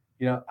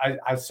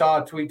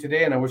saw a tweet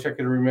today, and I wish I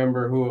could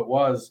remember who it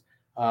was.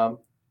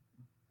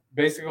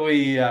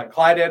 Basically,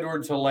 Clyde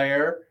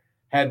Edwards-Helaire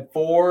had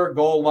 4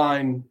 goal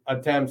line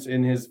attempts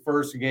in his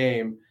first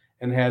game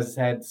and has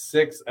had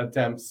 6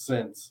 attempts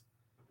since.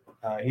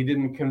 He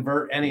didn't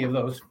convert any of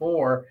those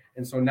 4.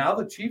 And so now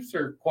the Chiefs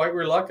are quite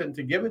reluctant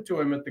to give it to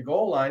him at the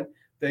goal line.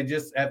 They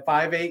just, at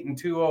 5'8" and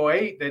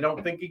 208, they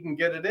don't think he can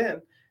get it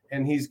in.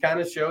 And he's kind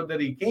of showed that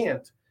he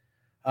can't.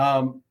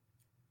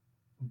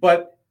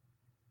 But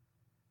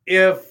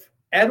if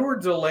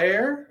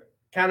Edwards-Helaire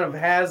kind of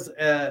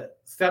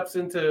steps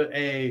into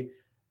a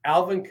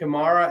Alvin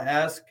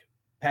Kamara-esque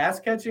pass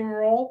catching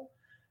role,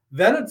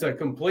 then it's a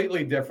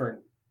completely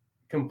different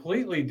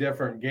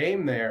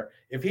game there.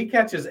 If he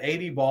catches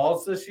 80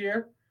 balls this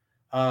year,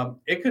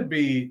 it could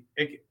make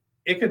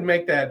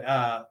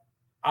that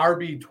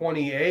RB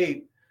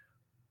 28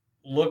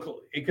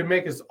 look. It could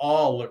make us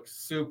all look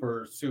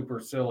super, super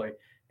silly.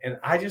 And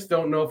I just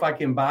don't know if I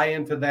can buy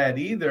into that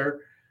either.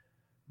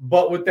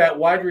 But with that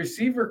wide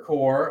receiver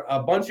core,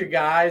 a bunch of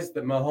guys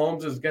that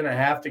Mahomes is going to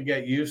have to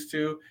get used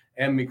to,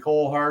 and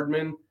Mecole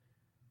Hardman,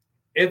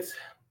 it's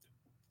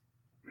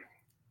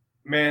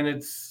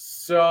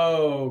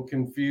so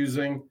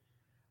confusing.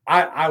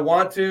 I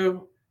want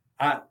to,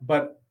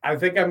 but I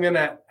think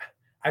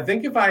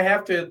if I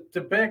have to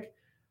pick,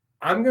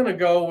 I'm going to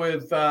go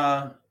with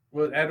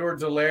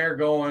Edwards-Helaire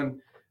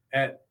going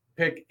at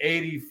pick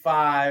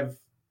 85.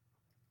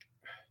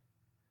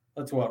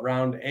 That's what,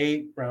 round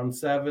 8, round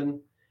 7.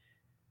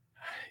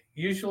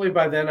 Usually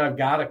by then I've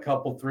got a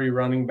couple 3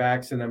 running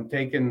backs, and I'm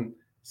taking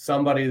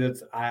somebody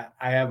that's I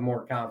have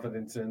more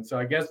confidence in. So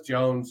I guess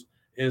Jones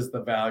is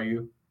the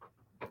value.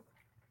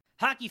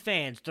 Hockey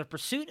fans, the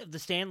pursuit of the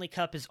Stanley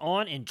Cup is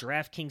on, and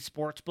DraftKings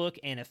Sportsbook,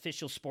 an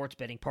official sports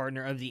betting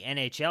partner of the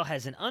NHL,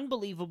 has an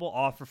unbelievable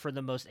offer for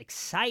the most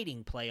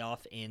exciting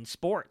playoff in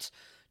sports.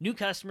 New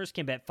customers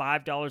can bet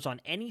 $5 on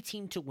any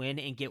team to win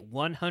and get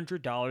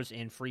 $100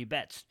 in free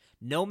bets,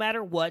 no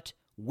matter what,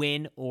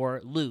 win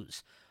or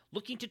lose.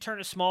 Looking to turn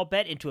a small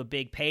bet into a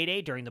big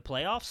payday during the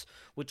playoffs?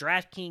 With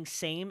DraftKings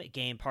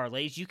same-game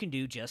parlays, you can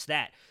do just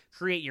that.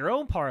 Create your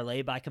own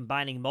parlay by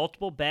combining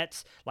multiple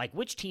bets like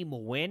which team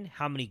will win,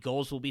 how many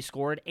goals will be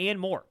scored, and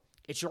more.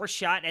 It's your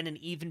shot at an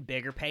even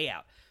bigger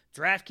payout.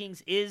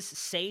 DraftKings is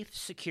safe,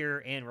 secure,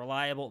 and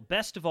reliable.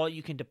 Best of all,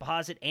 you can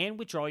deposit and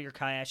withdraw your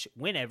cash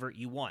whenever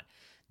you want.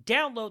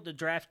 Download the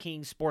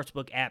DraftKings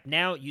Sportsbook app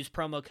now. Use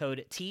promo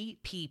code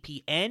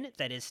TPPN,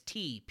 that is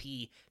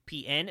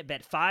TPPN.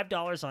 Bet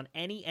 $5 on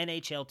any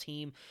NHL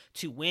team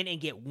to win and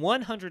get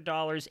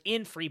 $100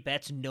 in free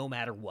bets no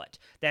matter what.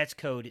 That's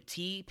code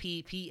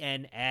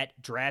TPPN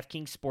at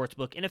DraftKings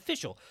Sportsbook, an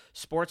official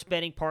sports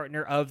betting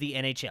partner of the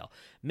NHL.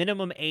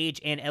 Minimum age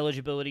and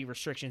eligibility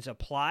restrictions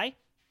apply.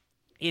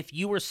 If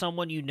you or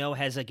someone you know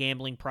has a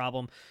gambling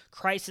problem,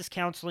 crisis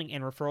counseling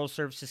and referral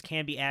services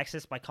can be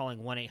accessed by calling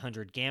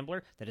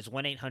 1-800-GAMBLER. That is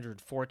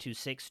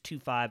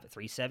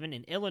 1-800-426-2537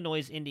 in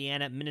Illinois,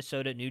 Indiana,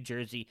 Minnesota, New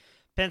Jersey,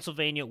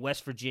 Pennsylvania,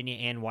 West Virginia,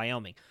 and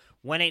Wyoming.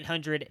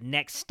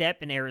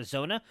 1-800-NEXT-STEP in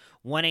Arizona,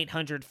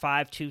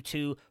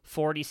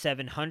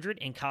 1-800-522-4700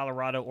 in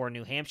Colorado or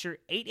New Hampshire,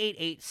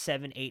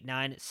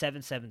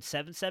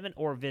 888-789-7777,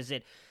 or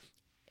visit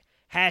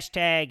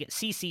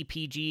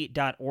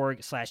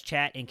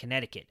 #ccpg.org/chat in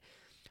Connecticut.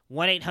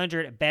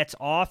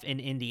 1-800-BETS-OFF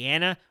in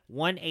Indiana,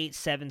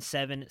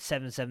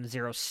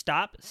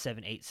 1-877-770-STOP,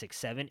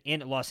 7867 in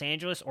Los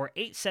Angeles, or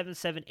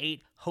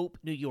 8778-HOPE,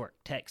 New York.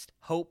 Text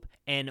HOPE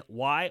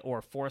NY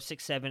or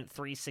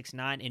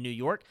 467-369 in New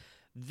York.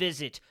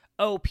 Visit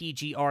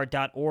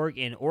opgr.org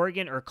in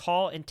Oregon, or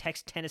call and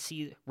text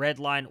Tennessee Red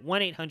Line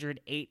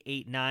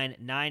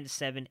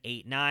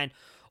 1-800-889-9789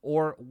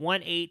 or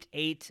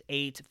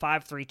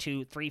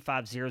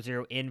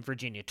 1-888-532-3500 in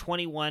Virginia.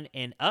 21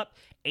 and up,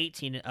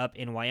 18 and up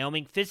in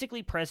Wyoming.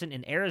 Physically present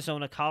in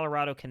Arizona,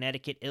 Colorado,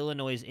 Connecticut,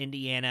 Illinois,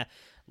 Indiana,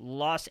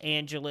 Los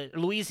Angeles,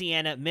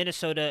 Louisiana,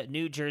 Minnesota,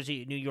 New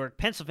Jersey, New York,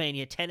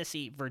 Pennsylvania,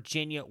 Tennessee,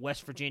 Virginia,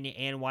 West Virginia,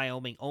 and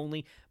Wyoming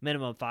only.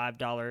 Minimum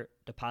 $5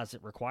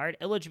 deposit required.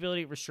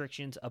 Eligibility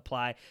restrictions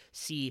apply.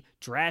 See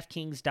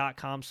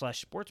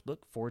DraftKings.com/sportsbook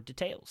for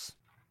details.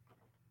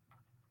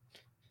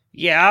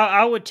 Yeah,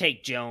 I would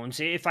take Jones.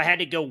 If I had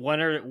to go one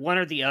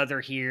or the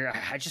other here,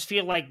 I just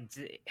feel like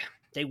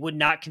they would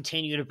not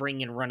continue to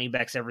bring in running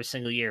backs every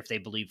single year if they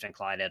believed in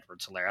Clyde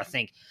Edwards-Helaire. I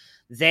think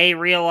they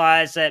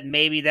realized that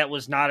maybe that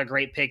was not a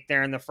great pick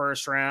there in the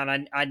first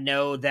round. I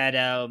know that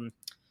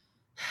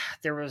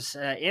there was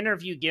an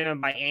interview given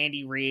by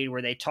Andy Reid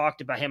where they talked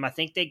about him. I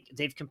think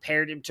they've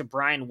compared him to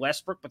Brian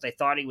Westbrook, but they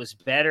thought he was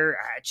better.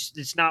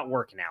 It's not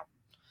working out.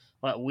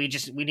 Well, we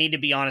need to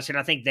be honest, and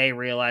I think they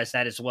realize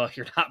that as well.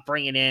 You're not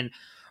bringing in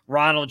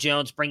Ronald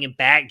Jones, bringing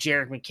back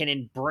Jerick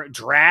McKinnon,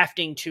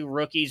 drafting 2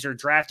 rookies, or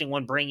drafting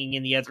one, bringing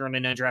in the other on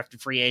an undrafted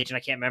free agent.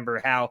 I can't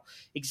remember how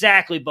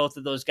exactly both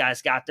of those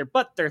guys got there,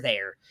 but they're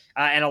there.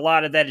 And a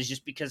lot of that is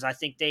just because I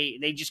think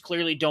they just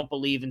clearly don't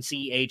believe in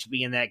CEH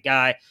being that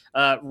guy.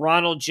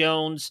 Ronald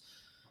Jones,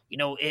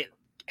 it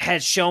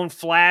has shown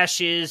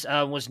flashes,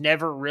 was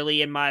never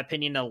really, in my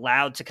opinion,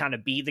 allowed to kind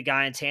of be the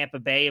guy in Tampa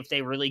Bay. If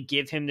they really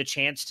give him the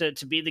chance to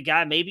be the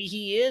guy, maybe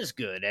he is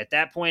good. At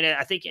that point,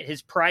 I think at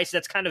his price,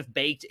 that's kind of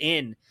baked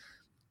in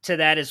to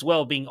that as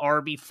well, being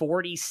RB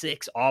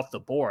 46 off the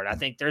board. I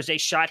think there's a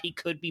shot he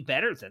could be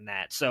better than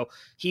that. So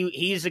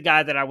he's a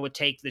guy that I would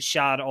take the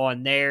shot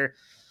on there.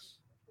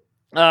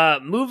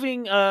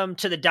 Moving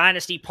to the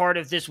dynasty part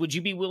of this, would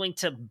you be willing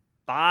to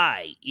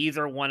buy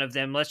either one of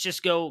them? Let's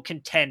just go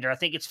contender. I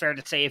think it's fair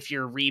to say if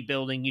you're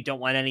rebuilding, you don't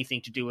want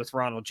anything to do with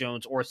Ronald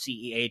Jones or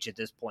CEH at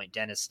this point,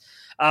 Dennis.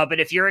 But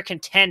if you're a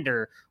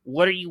contender,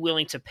 what are you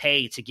willing to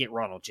pay to get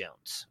Ronald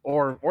Jones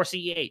or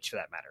CEH for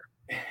that matter?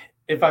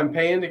 If I'm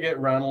paying to get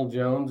Ronald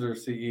Jones or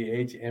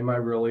CEH, am I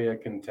really a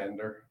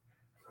contender?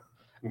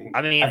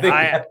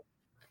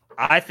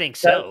 I think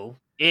so.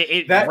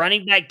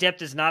 Running back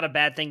depth is not a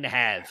bad thing to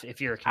have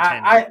if you're a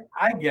contender.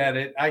 I get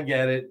it.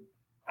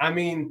 I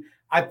mean,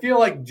 I feel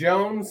like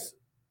Jones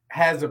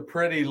has a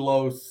pretty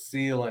low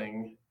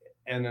ceiling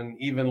and an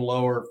even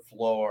lower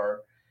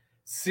floor.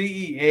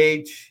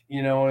 CEH,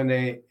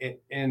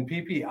 in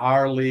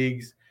PPR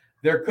leagues,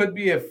 there could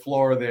be a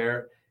floor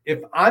there.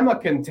 If I'm a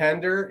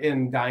contender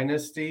in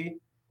Dynasty,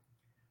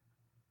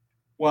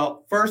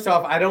 well, first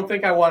off, I don't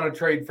think I want to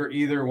trade for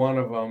either one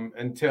of them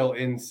until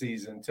in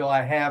season, until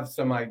I have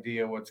some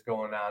idea what's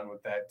going on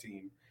with that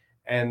team.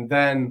 And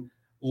then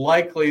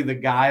likely the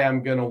guy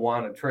I'm going to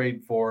want to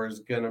trade for is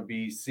going to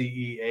be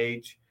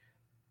CEH,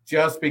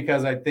 just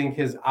because I think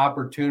his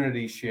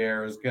opportunity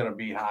share is going to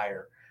be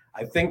higher.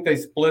 I think they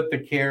split the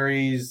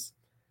carries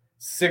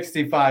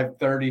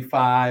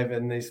 65-35,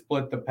 and they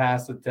split the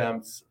pass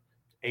attempts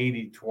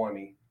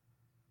 80-20.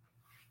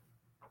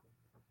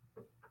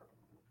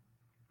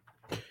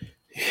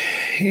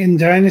 In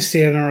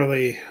Dynasty, I don't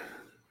really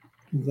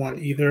want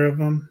either of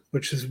them,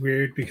 which is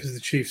weird because the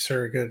Chiefs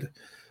are a good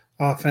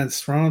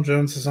offense. Ronald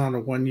Jones is on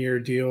a 1-year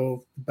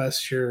deal. The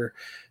best you're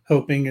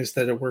hoping is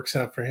that it works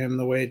out for him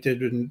the way it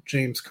did with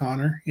James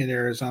Conner in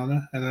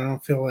Arizona. And I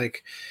don't feel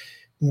like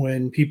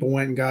when people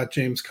went and got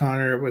James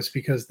Conner, it was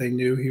because they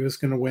knew he was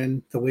going to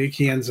win the league.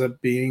 He ends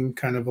up being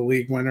kind of a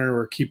league winner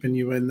or keeping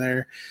you in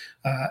there,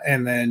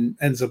 and then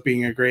ends up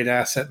being a great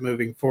asset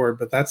moving forward.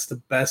 But that's the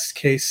best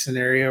case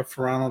scenario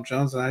for Ronald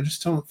Jones. And I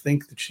just don't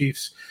think the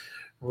Chiefs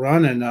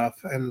run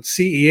enough. And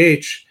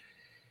CEH,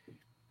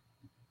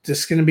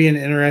 this is going to be an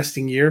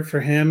interesting year for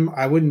him.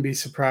 I wouldn't be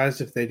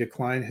surprised if they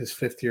decline his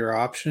 5th-year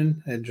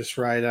option and just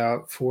ride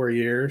out 4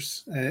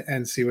 years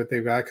and see what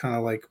they've got, kind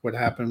of like what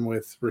happened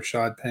with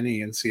Rashad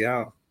Penny in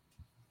Seattle.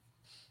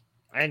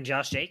 And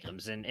Josh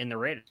Jacobs in the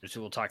Raiders,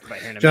 who we'll talk about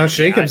here in a minute. Josh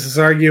Jacobs has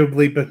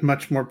arguably been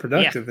much more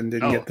productive and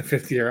didn't get the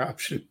 5th-year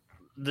option.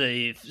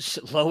 The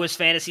lowest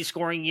fantasy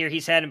scoring year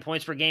he's had in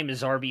points per game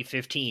is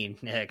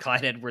RB15.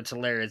 Clyde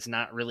Edwards-Helaire has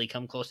not really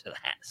come close to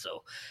that.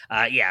 So,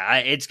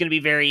 it's going to be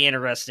very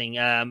interesting.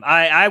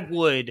 I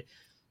would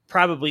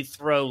probably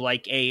throw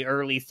like a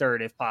early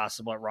third if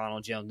possible at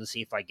Ronald Jones and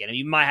see if I get him.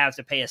 You might have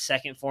to pay a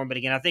second for him, but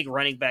again, I think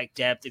running back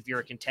depth, if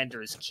you're a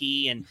contender, is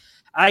key, and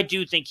I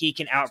do think he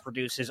can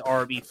outproduce his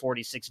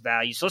RB46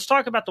 value. So let's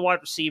talk about the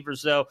wide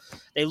receivers, though.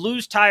 They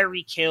lose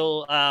Tyreek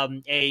Hill,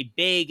 a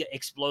big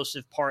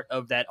explosive part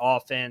of that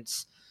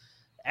offense.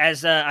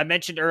 As I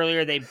mentioned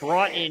earlier, they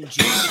brought in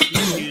Juju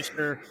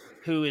Smith-Schuster,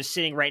 who is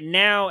sitting right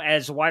now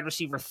as wide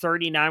receiver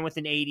 39 with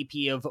an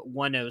ADP of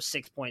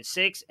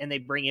 106.6, and they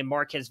bring in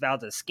Marquez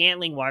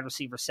Valdes-Scantling, wide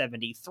receiver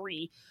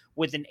 73,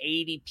 with an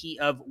ADP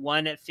of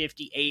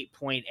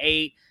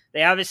 158.8.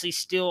 They obviously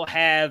still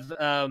have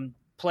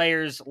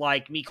players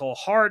like Mecole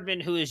Hardman,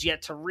 who is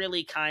yet to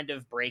really kind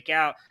of break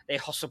out. They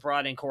also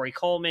brought in Corey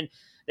Coleman.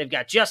 They've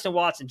got Justin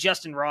Watson,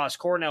 Justin Ross,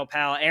 Cornell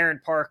Powell,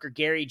 Aaron Parker,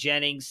 Gary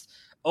Jennings,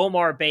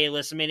 Omar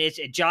Bayless. I mean,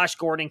 Josh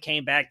Gordon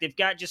came back. They've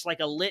got just like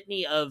a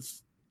litany of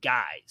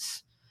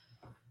guys.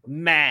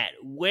 Matt,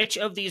 which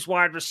of these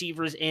wide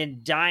receivers in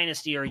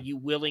Dynasty are you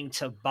willing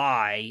to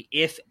buy,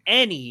 if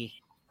any,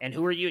 and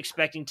who are you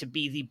expecting to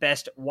be the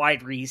best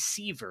wide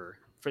receiver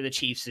for the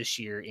Chiefs this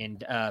year in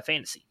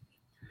fantasy?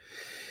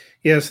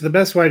 Yeah, so the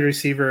best wide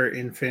receiver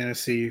in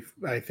fantasy,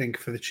 I think,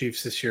 for the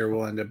Chiefs this year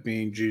will end up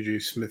being Juju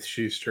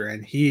Smith-Schuster.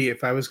 And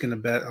if I was going to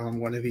bet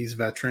on one of these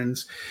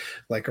veterans,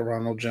 like a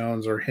Ronald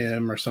Jones or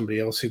him or somebody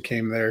else who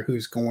came there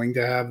who's going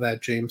to have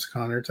that James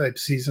Conner type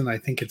season, I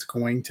think it's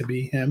going to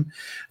be him.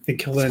 I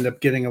think he'll end up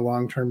getting a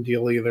long-term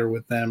deal either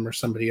with them or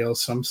somebody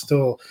else. So I'm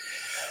still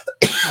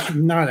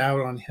not out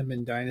on him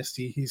in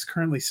Dynasty. He's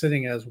currently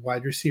sitting as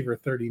wide receiver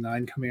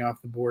 39 coming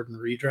off the board in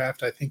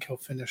redraft. I think he'll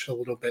finish a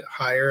little bit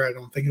higher. I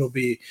don't think it'll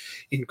be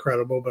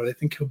incredible, but I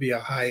think he'll be a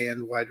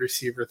high-end wide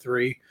receiver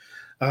 3.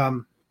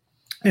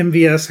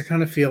 MVS, I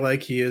kind of feel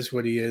like he is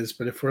what he is,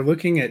 but if we're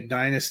looking at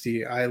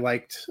Dynasty, I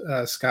liked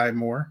Sky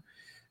Moore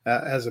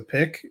as a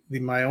pick.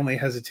 My only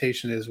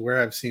hesitation is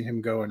where I've seen him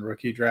go in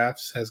rookie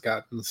drafts has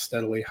gotten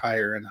steadily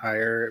higher and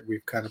higher.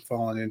 We've kind of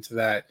fallen into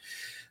that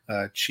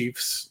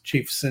Chiefs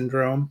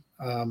syndrome.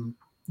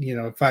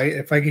 If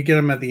I could get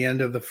him at the end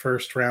of the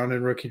first round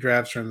in rookie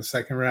drafts or in the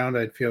second round,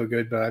 I'd feel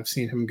good, but I've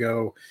seen him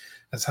go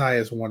as high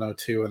as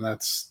 102, and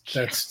that's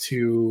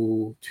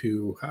too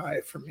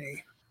high for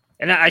me.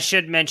 And I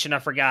should mention, I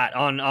forgot,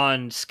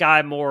 on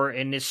Sky Moore,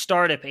 in his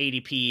startup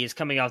ADP is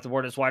coming off the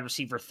board as wide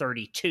receiver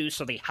 32,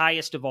 so the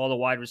highest of all the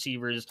wide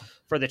receivers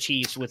for the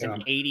Chiefs with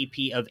an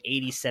ADP of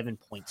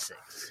 87.6.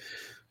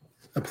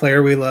 A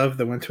player we love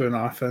that went to an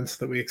offense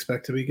that we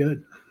expect to be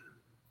good.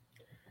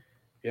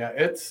 Yeah,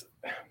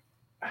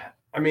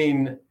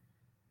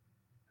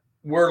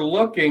 we're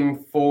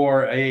looking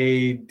for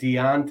a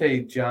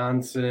Deontay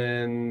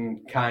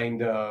Johnson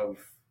kind of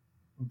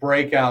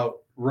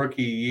breakout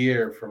rookie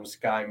year from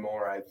Sky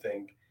Moore, I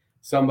think.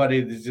 Somebody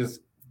that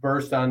just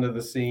burst onto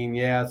the scene.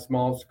 Yeah,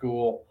 small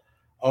school.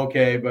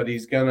 Okay, but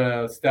he's going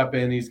to step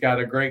in. He's got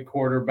a great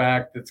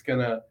quarterback that's going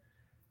to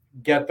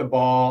get the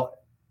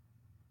ball.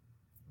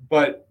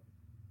 But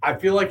I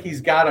feel like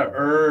he's got to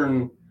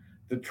earn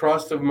the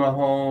trust of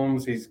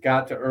Mahomes. He's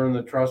got to earn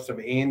the trust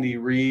of Andy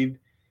Reid.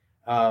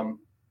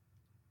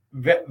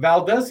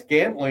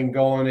 Valdes-Scantling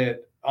going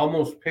at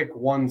almost pick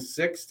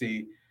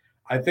 160,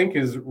 I think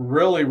is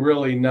really,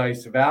 really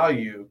nice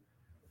value.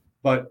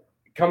 But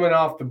coming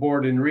off the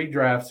board in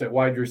redrafts at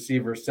wide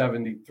receiver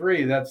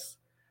 73, that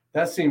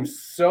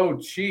seems so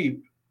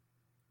cheap.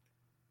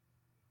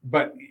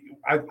 But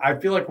I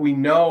feel like we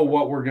know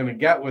what we're going to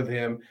get with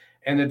him,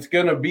 and it's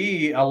going to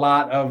be a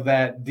lot of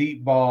that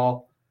deep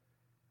ball,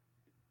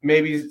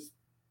 maybe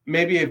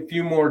maybe a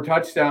few more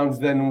touchdowns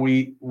than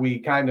we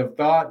kind of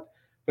thought.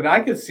 But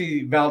I could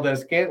see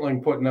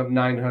Valdez-Scantling putting up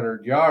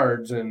 900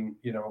 yards and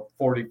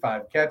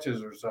 45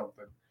 catches or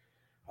something.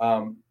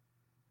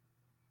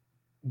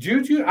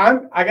 Juju,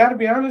 I got to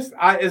be honest.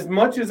 As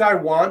much as I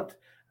want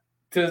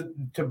to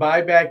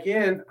buy back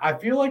in, I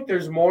feel like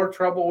there's more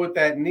trouble with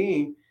that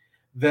knee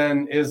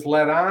than is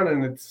let on,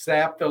 and it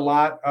sapped a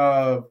lot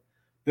of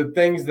the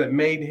things that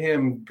made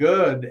him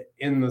good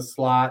in the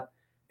slot.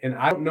 And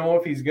I don't know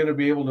if he's going to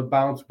be able to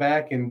bounce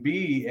back and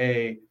be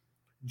a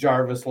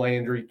Jarvis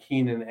Landry,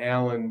 Keenan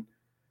Allen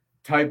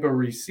type of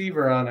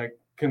receiver on a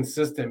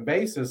consistent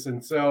basis.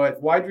 And so at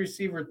wide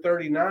receiver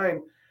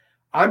 39,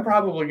 I'm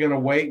probably going to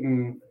wait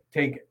and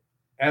take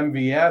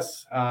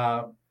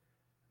MVS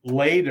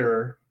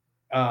later,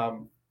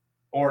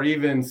 or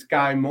even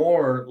Sky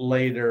Moore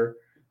later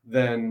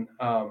than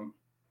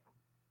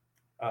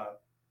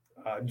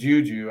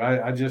Juju.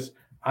 I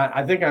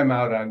think I'm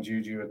out on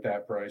Juju at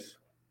that price.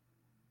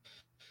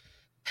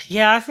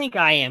 Yeah, I think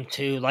I am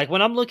too. Like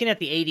when I'm looking at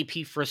the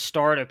ADP for a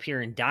startup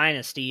here in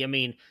Dynasty, I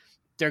mean,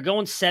 they're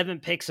going 7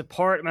 picks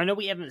apart. I know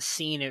we haven't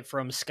seen it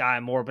from Sky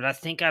Moore, but I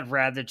think I'd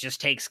rather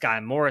just take Sky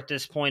Moore at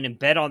this point and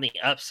bet on the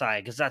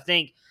upside, because I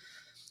think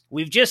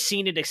we've just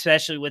seen it,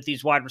 especially with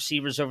these wide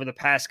receivers over the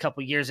past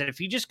couple of years. And if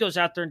he just goes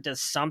out there and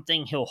does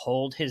something, he'll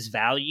hold his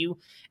value.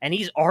 And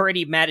he's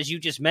already, Matt, as you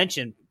just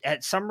mentioned,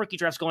 at some rookie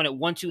drafts going at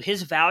 1-2,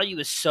 his value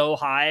is so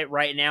high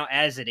right now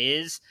as it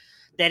is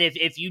that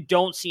if you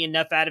don't see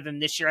enough out of him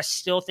this year, I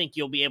still think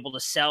you'll be able to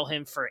sell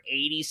him for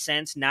 80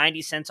 cents,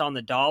 90 cents on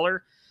the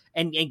dollar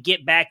and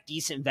get back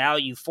decent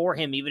value for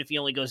him, even if he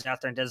only goes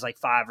out there and does like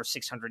 500 or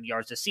 600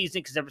 yards a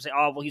season, because everyone's like,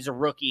 oh, well, he's a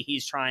rookie.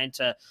 He's trying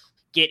to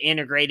get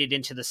integrated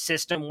into the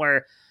system.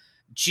 Where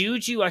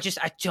Juju, I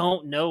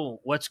don't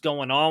know what's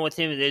going on with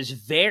him.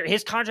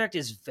 His contract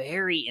is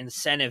very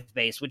incentive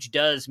based, which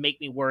does make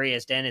me worry,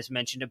 as Dennis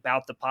mentioned,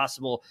 about the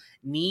possible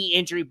knee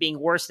injury being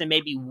worse than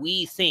maybe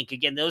we think.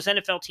 Again, those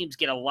NFL teams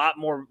get a lot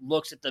more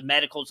looks at the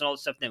medicals and all that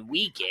stuff than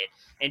we get,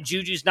 and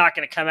Juju's not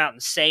going to come out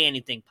and say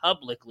anything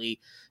publicly.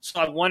 So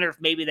I wonder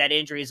if maybe that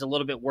injury is a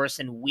little bit worse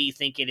than we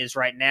think it is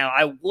right now.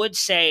 I would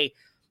say,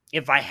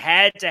 if I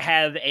had to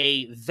have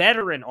a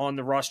veteran on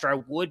the roster,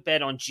 I would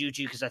bet on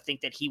Juju, because I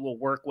think that he will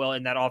work well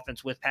in that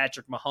offense with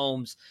Patrick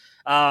Mahomes.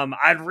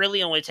 I'd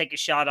really only take a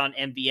shot on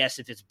MVS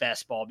if it's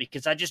best ball,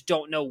 because I just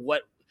don't know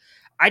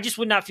I just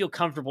would not feel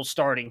comfortable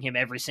starting him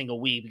every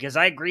single week, because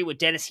I agree with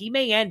Dennis. He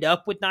may end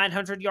up with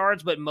 900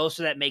 yards, but most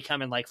of that may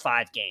come in like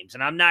 5 games.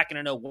 And I'm not going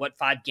to know what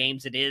 5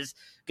 games it is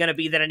going to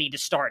be that I need to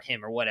start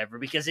him or whatever,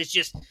 because it's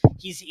just,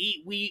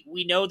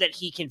 we know that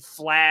he can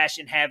flash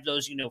and have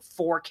those,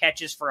 4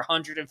 catches for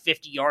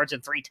 150 yards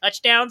and 3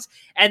 touchdowns.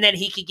 And then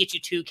he can get you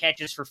 2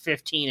 catches for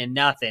 15 and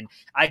nothing.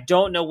 I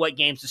don't know what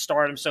games to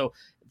start him. So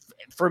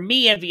for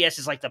me, MVS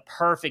is like the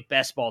perfect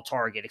best ball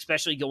target,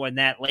 especially going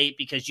that late,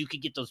 because you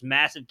could get those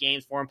massive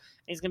games for him.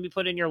 And he's going to be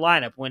put in your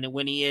lineup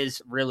when he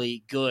is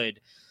really good.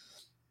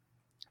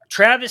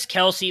 Travis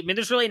Kelce, I mean,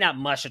 there's really not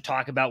much to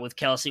talk about with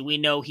Kelce. We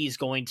know he's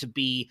going to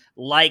be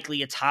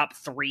likely a top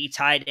 3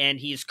 tight end.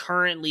 He is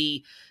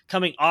currently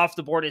coming off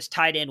the board as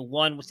tight end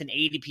 1 with an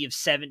ADP of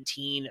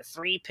 17,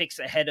 3 picks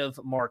ahead of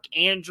Mark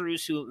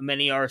Andrews, who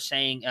many are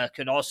saying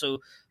could also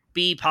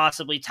be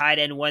possibly tight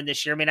end 1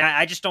 this year. I mean,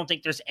 I just don't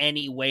think there's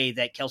any way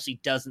that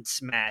Kelce doesn't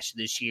smash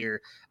this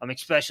year,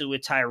 especially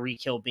with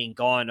Tyreek Hill being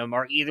gone.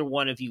 Are either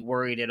one of you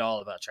worried at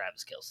all about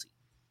Travis Kelce?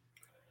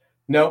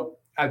 No,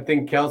 I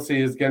think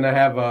Kelce is going to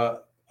have a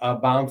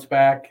bounce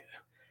back.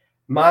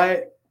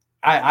 I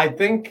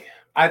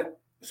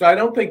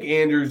don't think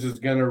Andrews is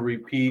going to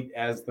repeat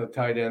as the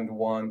tight end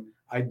 1.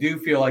 I do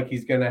feel like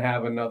he's going to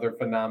have another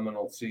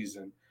phenomenal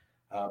season.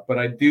 But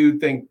I do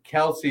think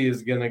Kelce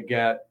is going to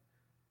get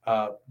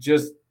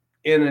just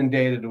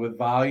inundated with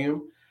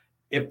volume.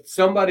 If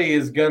somebody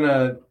is going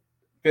to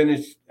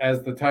finish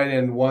as the tight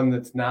end 1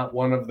 that's not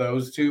one of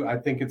those 2, I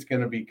think it's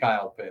going to be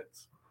Kyle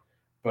Pitts.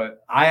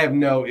 But I have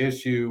no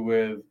issue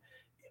with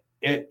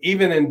it,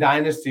 even in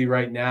Dynasty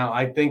right now.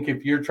 I think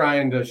if you're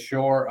trying to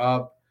shore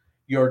up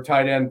your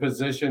tight end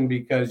position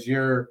because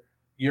you're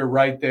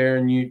right there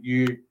and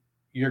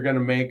you're going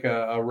to make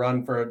a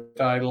run for a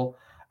title,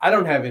 I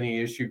don't have any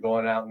issue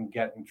going out and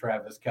getting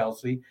Travis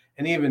Kelce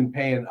and even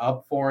paying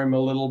up for him a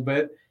little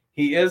bit.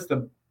 He is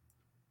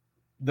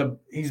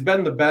he's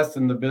been the best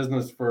in the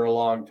business for a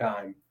long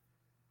time.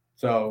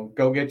 So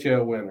go get you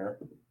a winner.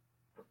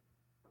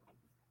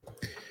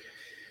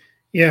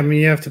 Yeah, I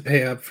mean, you have to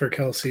pay up for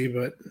Kelce,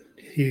 but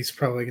he's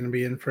probably going to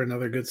be in for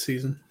another good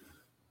season.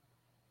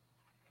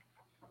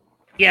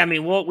 Yeah, I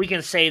mean, we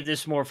can save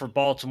this more for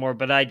Baltimore,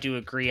 but I do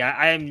agree.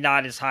 I am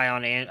not as high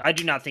on I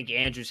do not think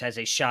Andrews has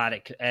a shot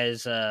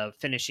as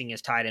finishing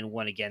as tight end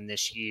 1 again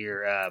this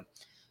year.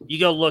 You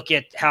go look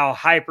at how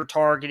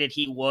hyper-targeted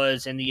he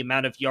was and the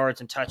amount of yards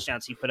and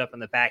touchdowns he put up in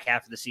the back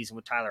half of the season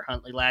with Tyler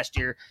Huntley last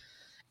year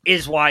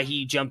is why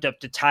he jumped up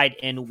to tight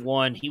end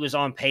 1. He was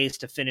on pace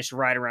to finish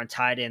right around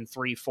tight end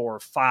 3, 4,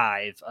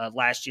 5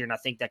 last year, and I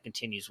think that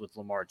continues with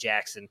Lamar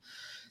Jackson.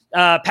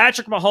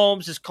 Patrick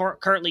Mahomes is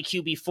currently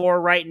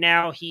QB4 right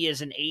now. He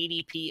is an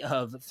ADP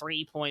of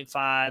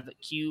 3.5,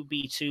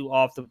 QB2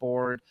 off the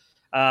board.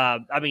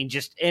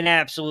 Just an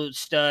absolute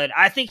stud.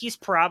 I think he's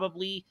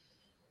probably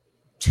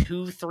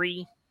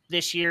 2-3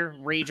 this year,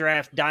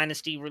 redraft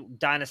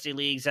dynasty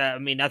leagues.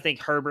 I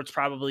think Herbert's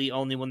probably the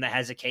only one that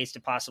has a case to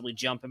possibly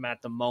jump him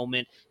at the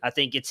moment. I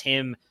think it's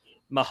him,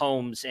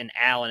 Mahomes, and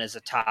Allen as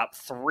a top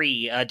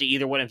 3. Do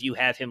either one of you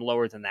have him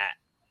lower than that?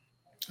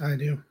 I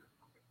do.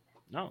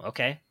 Oh,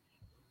 okay.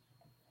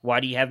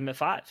 Why do you have him at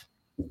 5?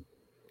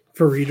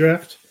 For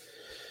redraft?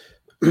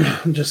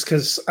 Just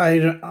because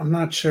I'm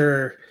not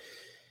sure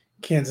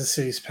Kansas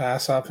City's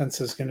pass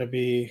offense is going to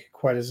be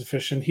quite as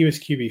efficient. He was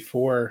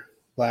QB4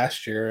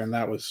 last year, and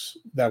that was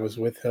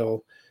with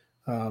Hill.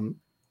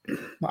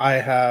 I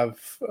have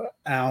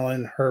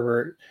Allen,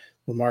 Herbert,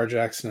 Lamar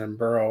Jackson, and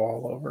Burrow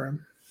all over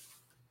him.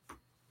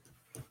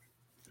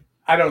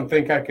 I don't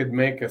think I could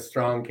make a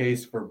strong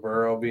case for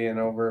Burrow being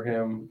over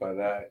him, but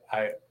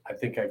I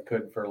think I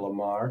could for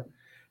Lamar.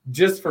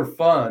 Just for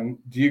fun,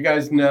 do you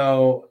guys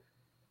know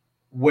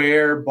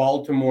where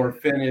Baltimore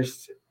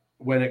finished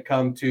when it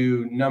come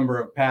to number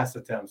of pass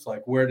attempts?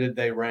 Like, where did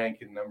they rank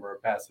in number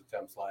of pass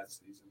attempts last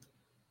season?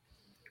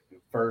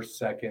 First,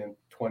 second,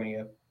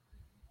 20th?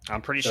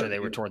 I'm pretty sure they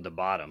were toward the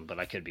bottom, but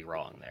I could be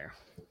wrong there.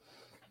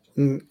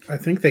 I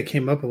think they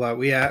came up a lot.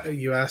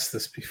 You asked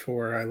this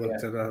before. I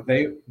looked it up.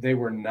 They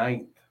were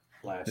 9th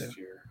last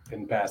year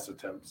in pass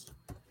attempts.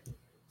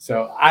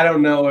 So I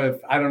don't know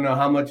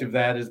how much of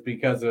that is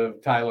because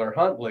of Tyler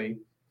Huntley.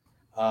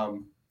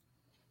 And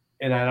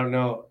I don't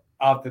know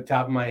off the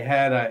top of my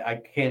head,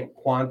 I can't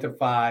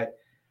quantify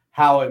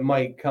how it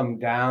might come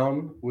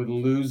down with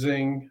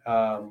losing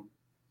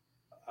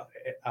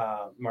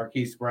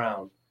Marquise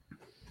Brown.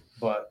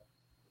 But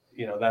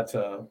that's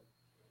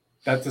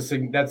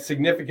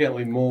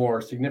significantly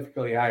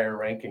higher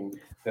ranking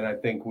than I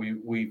think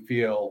we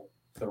feel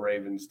the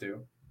Ravens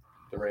do.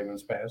 The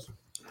Ravens pass.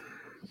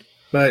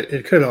 But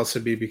it could also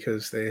be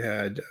because they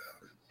had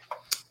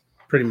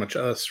pretty much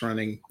us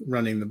running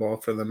the ball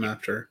for them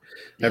after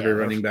every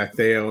running back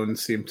they own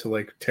seemed to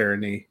like tear a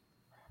knee.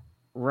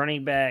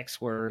 Running backs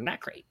were not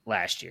great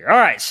last year. All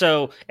right,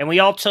 and we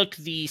all took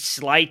the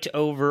slight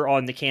over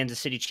on the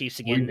Kansas City Chiefs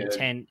again,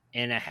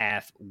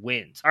 10.5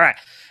 wins. All right,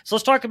 so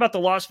let's talk about the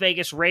Las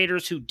Vegas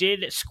Raiders, who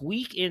did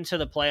squeak into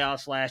the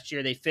playoffs last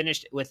year. They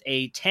finished with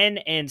a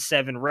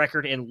 10-7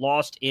 record and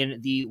lost in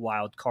the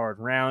wild card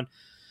round.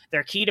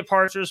 Their key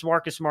departures,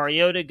 Marcus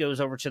Mariota goes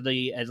over to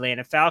the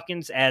Atlanta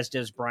Falcons, as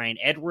does Bryan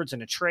Edwards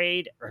in a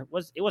trade. It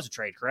was a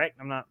trade, correct?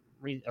 I'm not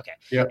okay.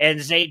 Yep. And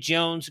Zay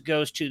Jones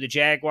goes to the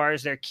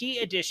Jaguars. Their key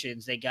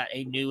additions, they got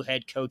a new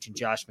head coach in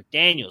Josh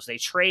McDaniels. They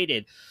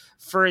traded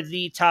for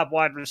the top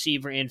wide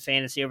receiver in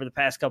fantasy over the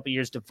past couple of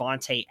years,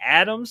 Devontae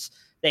Adams.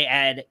 They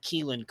add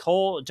Keelan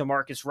Cole,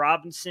 Demarcus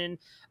Robinson,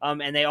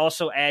 and they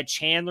also add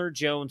Chandler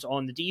Jones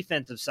on the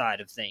defensive side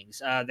of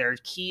things. Their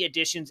key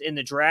additions in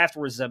the draft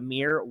were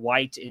Zamir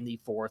White in the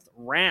 4th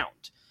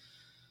round.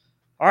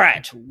 All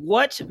right,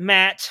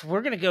 Matt,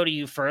 we're going to go to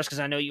you first because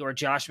I know you are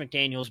Josh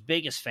McDaniels'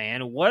 biggest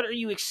fan. What are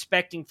you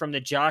expecting from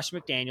the Josh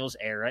McDaniels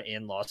era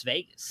in Las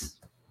Vegas?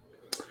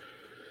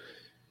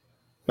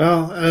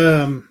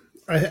 Well,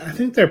 I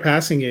think their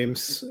passing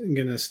game's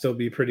going to still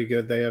be pretty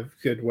good. They have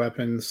good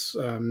weapons.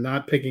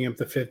 Not picking up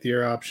the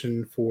 5th-year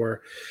option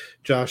for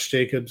Josh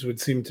Jacobs would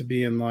seem to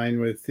be in line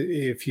with,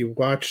 if you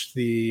watch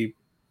the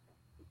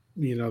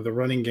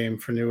running game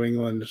for New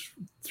England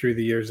through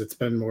the years, it's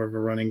been more of a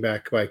running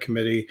back by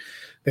committee.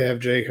 They have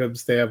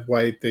Jacobs, they have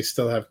White, they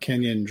still have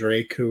Kenyon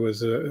Drake, who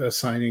was a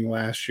signing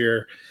last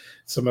year,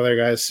 some other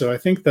guys. So I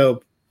think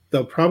they'll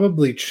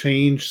probably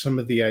change some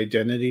of the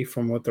identity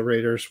from what the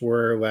Raiders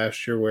were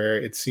last year, where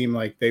it seemed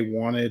like they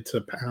wanted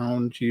to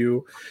pound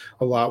you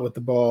a lot with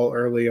the ball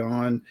early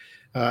on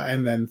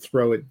and then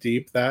throw it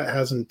deep. That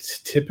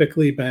hasn't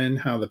typically been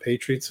how the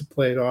Patriots have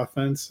played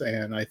offense.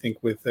 And I think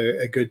with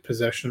a good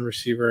possession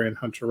receiver in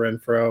Hunter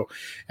Renfrow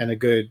and a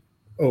good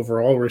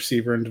overall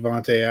receiver in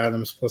Devontae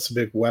Adams, plus a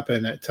big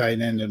weapon at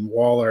tight end and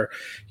Waller,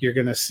 you're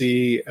going to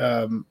see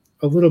a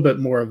little bit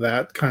more of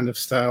that kind of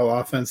style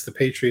offense. The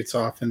Patriots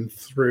often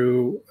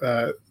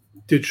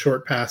did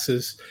short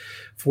passes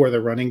for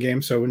the running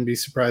game, so I wouldn't be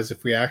surprised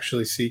if we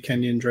actually see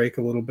Kenyon Drake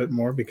a little bit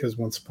more, because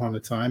once upon a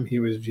time he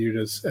was viewed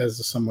as a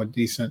somewhat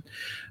decent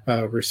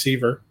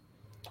receiver.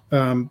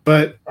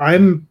 But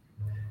I'm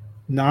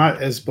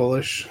not as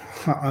bullish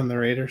on the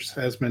Raiders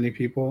as many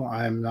people.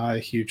 I'm not a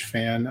huge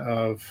fan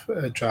of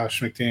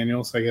Josh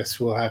McDaniels. I guess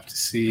we'll have to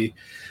see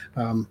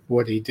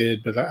what he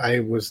did, but I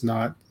was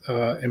not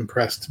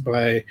impressed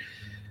by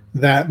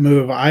that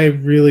move. I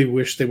really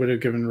wish they would have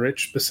given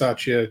Rich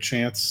Bisaccia a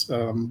chance.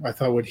 I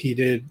thought what he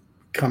did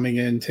coming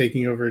in,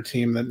 taking over a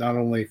team that not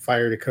only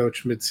fired a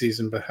coach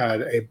midseason, but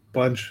had a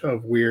bunch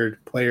of weird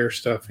player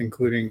stuff,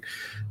 including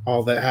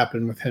all that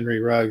happened with Henry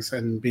Ruggs,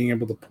 and being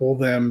able to pull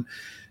them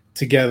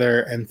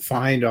together and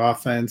find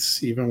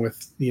offense, even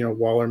with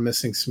Waller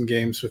missing some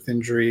games with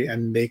injury,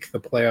 and make the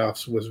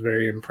playoffs was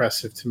very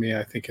impressive to me.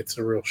 I think it's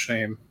a real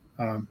shame.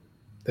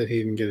 that he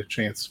didn't get a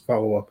chance to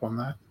follow up on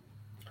that.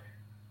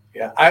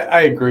 Yeah,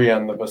 I agree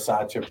on the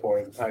Bisaccia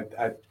point.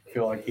 I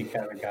feel like he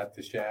kind of got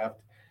the shaft.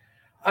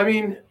 I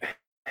mean,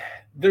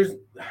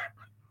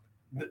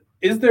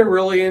 is there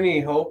really any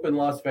hope in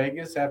Las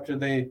Vegas after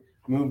they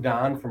moved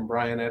on from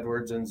Brian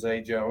Edwards and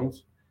Zay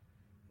Jones?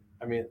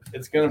 I mean,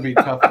 it's going to be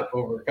tough to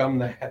overcome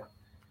that.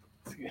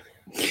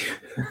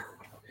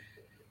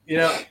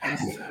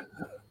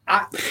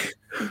 I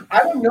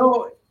don't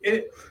know.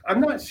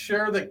 I'm not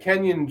sure that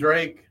Kenyon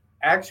Drake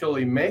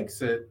actually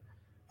makes it.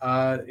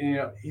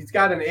 He's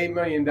got an $8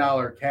 million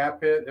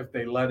cap hit if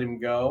they let him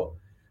go.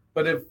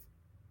 But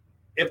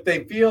if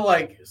they feel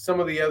like some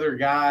of the other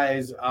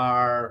guys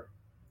are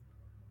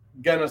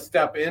going to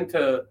step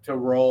into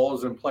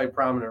roles and play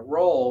prominent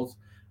roles,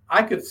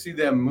 I could see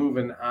them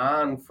moving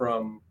on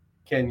from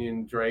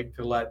Kenyon Drake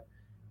to let,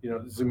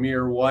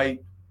 Zamir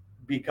White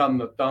become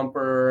the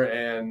thumper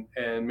and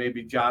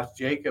maybe Josh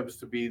Jacobs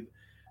to be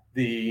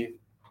the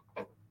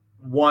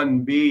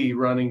 1B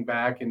running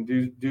back and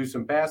do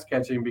some pass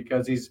catching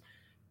because he's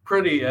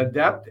pretty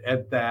adept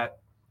at that.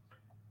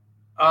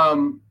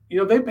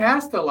 They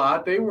passed a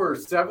lot. They were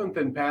 7th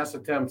in pass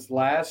attempts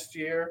last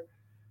year.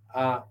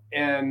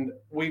 And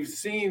we've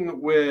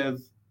seen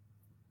with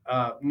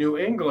New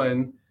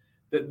England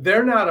that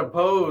they're not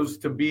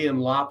opposed to being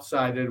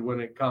lopsided when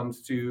it comes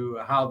to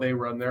how they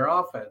run their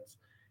offense.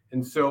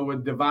 And so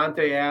with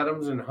Devontae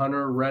Adams and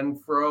Hunter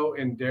Renfrow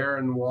and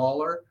Darren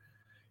Waller,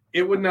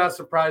 it would not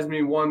surprise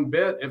me one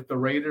bit if the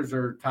Raiders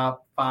are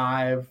top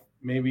 5,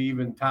 maybe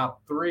even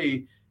top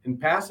 3 in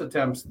pass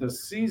attempts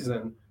this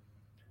season.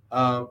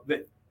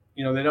 They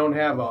don't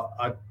have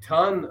a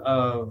ton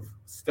of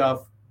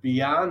stuff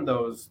beyond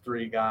those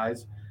 3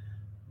 guys,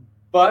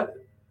 but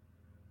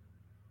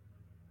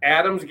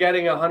Adams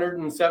getting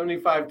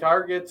 175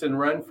 targets and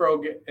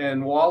Renfrow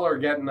and Waller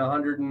getting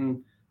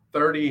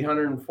 130,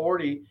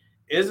 140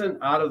 isn't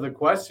out of the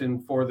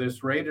question for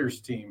this Raiders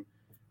team.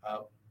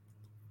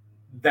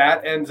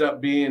 That ends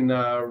up being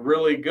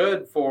really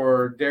good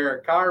for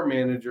Derek Carr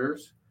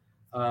managers.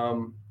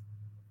 And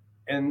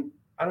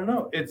I don't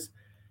know, it's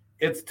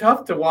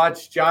tough to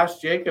watch Josh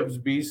Jacobs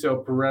be so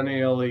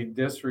perennially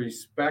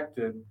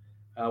disrespected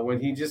when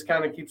he just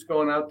kind of keeps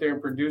going out there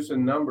and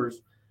producing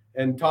numbers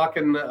and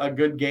talking a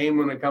good game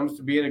when it comes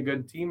to being a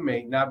good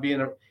teammate,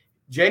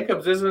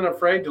 Jacobs isn't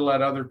afraid to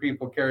let other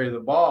people carry the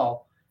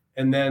ball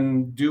and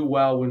then do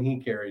well when he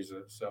carries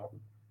it. So.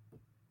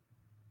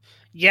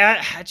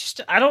 Yeah,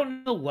 I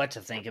don't know what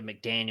to think of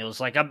McDaniels.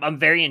 Like, I'm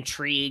very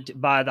intrigued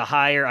by the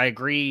hire. I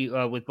agree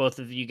with both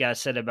of you guys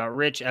said about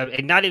Rich.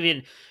 And not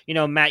even,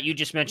 Matt, you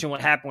just mentioned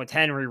what happened with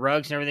Henry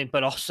Ruggs and everything,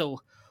 but also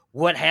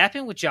what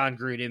happened with John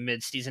Gruden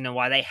midseason and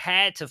why they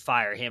had to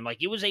fire him.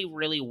 Like, it was a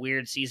really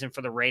weird season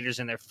for the Raiders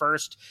in their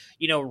first,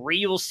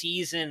 real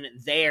season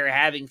there,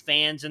 having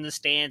fans in the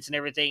stands and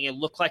everything. It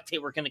looked like they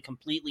were going to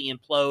completely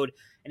implode,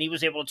 and he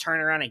was able to turn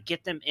around and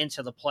get them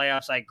into the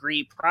playoffs. I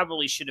agree,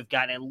 probably should have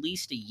gotten at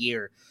least a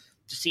year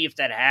to see if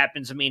that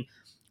happens. I mean,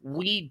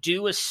 we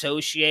do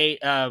associate,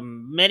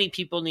 many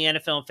people in the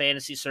NFL and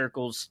fantasy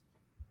circles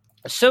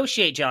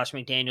associate Josh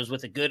McDaniels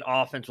with a good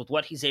offense, with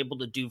what he's able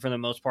to do for the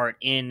most part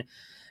in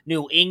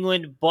New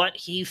England, but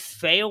he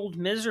failed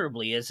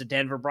miserably as a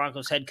Denver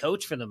Broncos head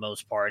coach for the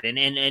most part.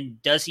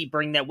 And does he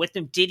bring that with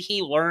him? Did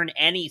he learn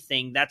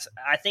anything? That's,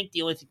 I think,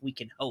 the only thing we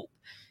can hope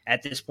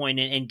at this point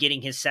in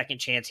getting his second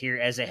chance here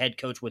as a head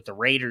coach with the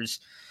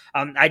Raiders.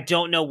 I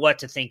don't know what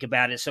to think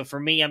about it. So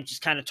for me, I'm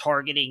just kind of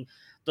targeting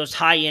those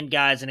high-end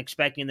guys and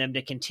expecting them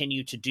to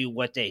continue to do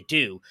what they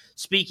do.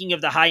 Speaking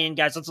of the high-end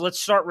guys, let's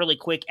start really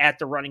quick at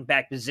the running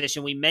back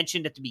position. We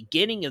mentioned at the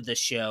beginning of the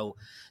show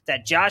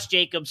that Josh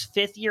Jacobs'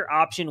 fifth-year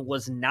option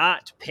was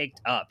not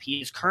picked up. He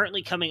is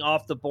currently coming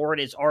off the board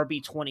as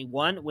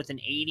RB21 with an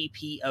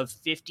ADP of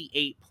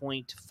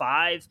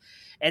 58.5.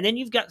 And then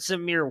you've got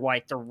Zamir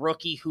White, the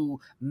rookie, who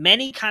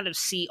many kind of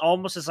see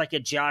almost as like a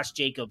Josh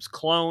Jacobs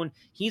clone.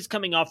 He's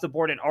coming off the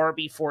board at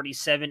RB47,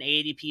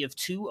 ADP of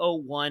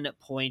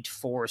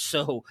 201.4.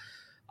 So,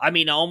 I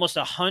mean, almost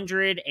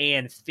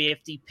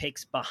 150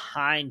 picks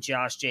behind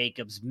Josh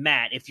Jacobs.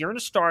 Matt, if you're in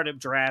a startup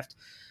draft,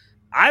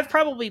 I've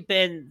probably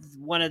been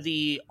one of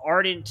the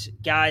ardent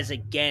guys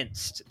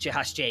against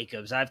Josh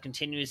Jacobs. I've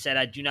continually said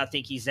I do not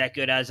think he's that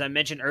good. As I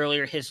mentioned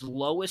earlier, his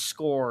lowest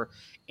score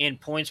in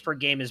points per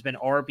game has been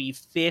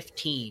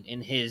RB15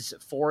 in his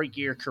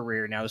 4-year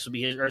career. Now, this will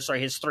be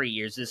his 3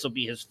 years. This will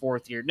be his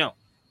 4th year. No,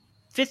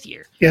 5th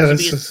year. Yeah,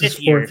 this is his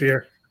 4th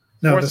year.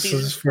 No, this is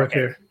his 4th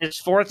year. His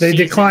 4th They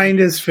season. declined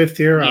his 5th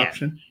year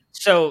option.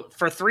 So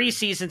for 3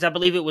 seasons, I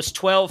believe it was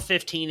 12,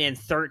 15, and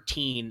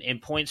 13 in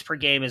points per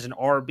game as an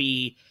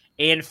RB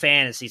in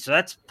fantasy. So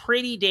that's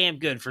pretty damn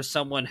good for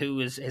someone who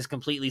has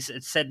completely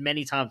said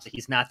many times that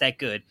he's not that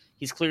good.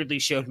 He's clearly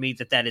showed me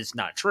that is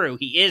not true.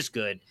 He is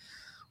good.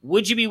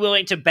 Would you be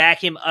willing to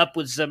back him up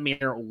with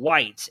Zamir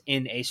White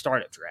in a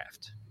startup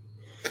draft?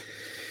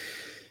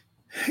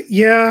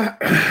 Yeah,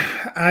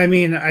 I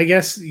mean, I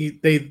guess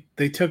they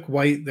took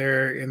White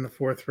there in the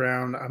 4th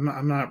round.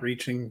 I'm not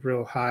reaching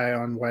real high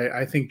on White.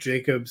 I think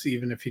Jacobs,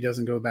 even if he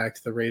doesn't go back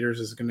to the Raiders,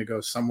 is going to go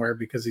somewhere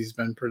because he's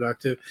been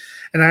productive.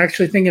 And I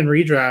actually think in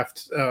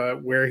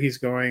redraft, where he's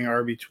going,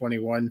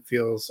 RB21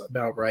 feels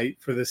about right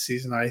for this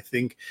season. I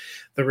think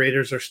the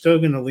Raiders are still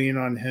going to lean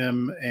on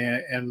him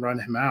and run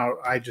him out.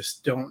 I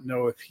just don't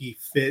know if he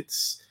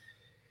fits.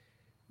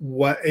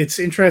 It's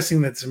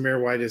interesting that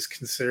Zamir White is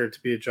considered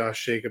to be a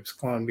Josh Jacobs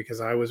clone, because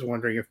I was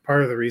wondering if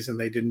part of the reason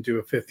they didn't do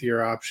a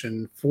 5th-year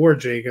option for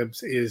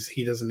Jacobs is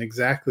he doesn't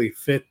exactly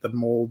fit the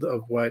mold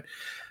of what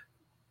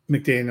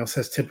McDaniels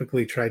has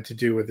typically tried to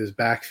do with his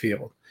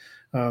backfield.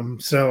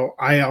 So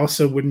I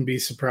also wouldn't be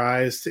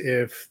surprised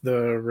if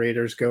the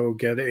Raiders go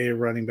get a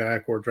running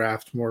back or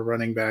draft more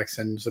running backs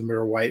and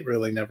Zamir White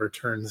really never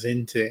turns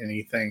into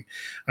anything.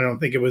 I don't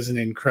think it was an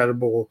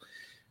incredible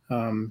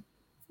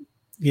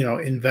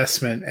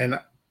investment. And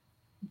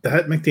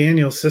that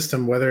McDaniel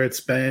system, whether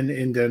it's been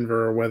in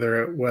Denver or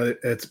whether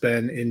it's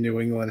been in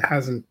New England,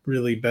 hasn't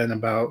really been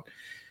about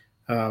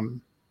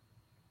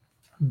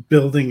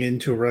building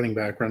into a running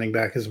back. Running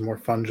back is a more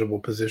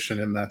fungible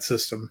position in that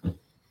system.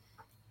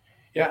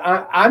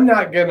 Yeah, I'm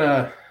not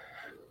gonna.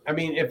 I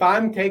mean, if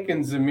I'm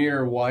taking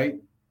Zamir White,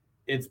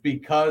 it's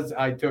because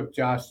I took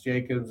Josh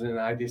Jacobs and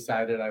I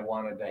decided I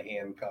wanted to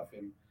handcuff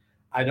him.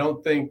 I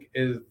don't think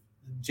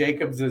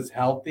Jacobs is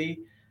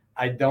healthy.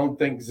 I don't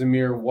think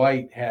Zamir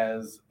White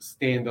has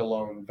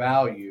standalone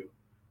value.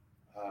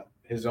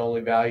 His only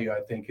value,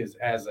 I think, is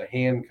as a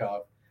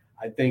handcuff.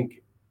 I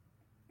think,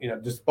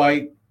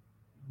 despite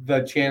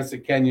the chance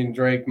that Kenyon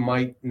Drake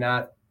might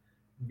not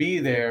be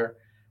there,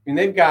 I mean,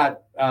 they've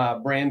got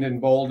Brandon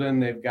Bolden,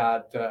 they've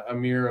got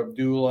Amir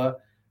Abdullah,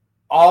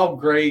 all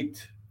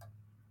great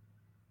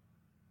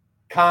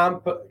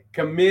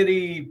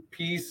committee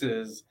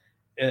pieces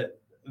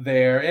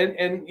there.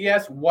 And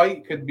yes,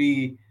 White could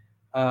be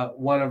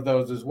one of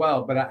those as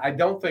well, but I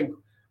don't think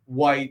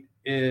White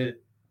is,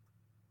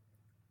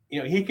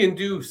 he can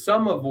do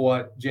some of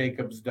what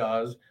Jacobs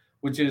does,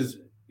 which is,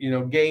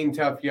 gain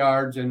tough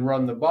yards and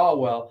run the ball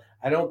well.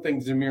 I don't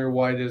think Zamir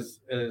White is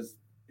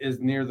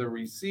near the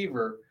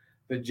receiver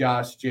that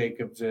Josh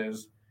Jacobs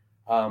is.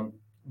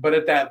 But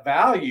at that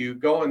value,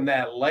 going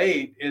that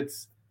late,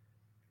 it's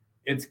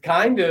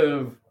kind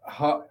of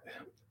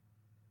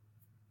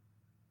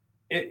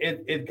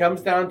it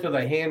comes down to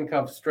the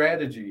handcuff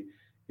strategy.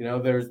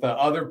 There's the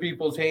other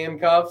people's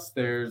handcuffs.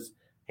 There's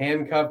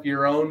handcuff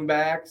your own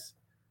backs.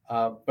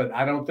 But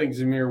I don't think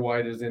Zamir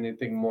White is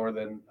anything more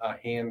than a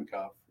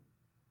handcuff.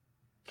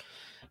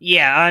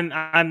 Yeah,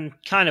 I'm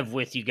kind of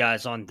with you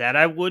guys on that.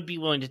 I would be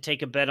willing to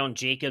take a bet on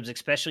Jacobs,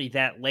 especially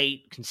that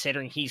late,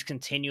 considering he's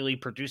continually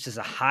produced as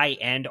a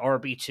high-end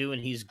RB2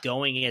 and he's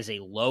going as a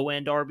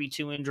low-end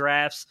RB2 in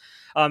drafts.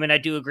 And I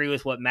do agree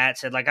with what Matt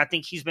said. Like, I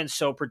think he's been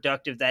so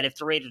productive that if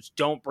the Raiders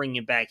don't bring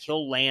him back,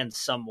 he'll land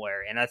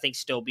somewhere and I think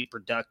still be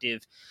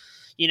productive.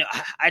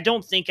 I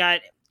don't think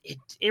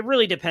it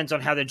really depends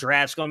on how the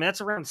draft's going. I mean,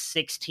 that's around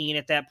 16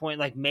 at that point.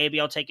 Like, maybe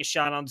I'll take a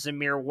shot on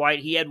Zamir White.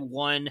 He had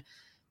one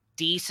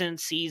decent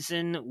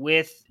season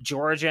with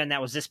Georgia, and that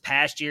was this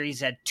past year.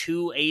 He's had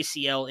 2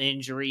 ACL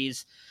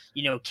injuries.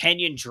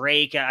 Kenyon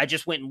Drake, I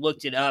just went and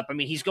looked it up. I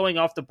mean, he's going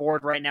off the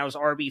board right now as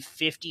RB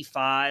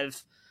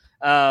 55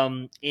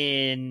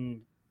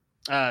 in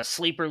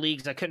sleeper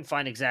leagues. I couldn't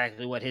find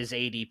exactly what his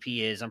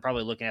ADP is. I'm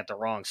probably looking at the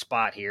wrong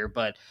spot here,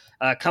 but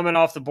coming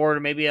off the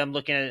board, maybe I'm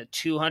looking at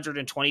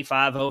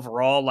 225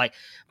 overall. Like,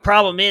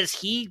 problem is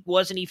he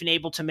wasn't even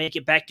able to make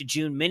it back to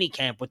June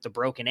minicamp with the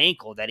broken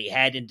ankle that he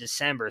had in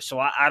December. So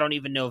I don't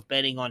even know if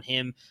betting on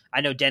him.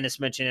 I know Dennis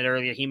mentioned it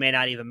earlier. He may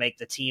not even make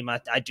the team.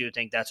 I do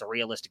think that's a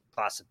realistic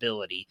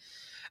possibility.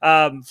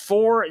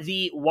 For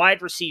the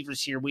wide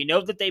receivers here, we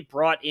know that they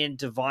brought in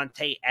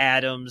Davante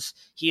Adams.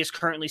 He is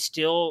currently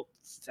still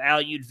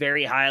valued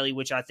very highly,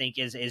 which I think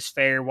is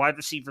fair. Wide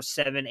receiver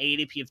 7,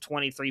 ADP of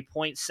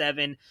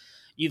 23.7.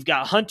 You've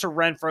got Hunter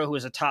Renfrow, who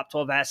was a top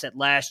 12 asset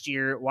last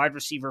year, wide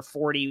receiver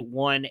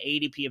 41,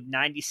 ADP of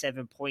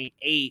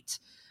 97.8.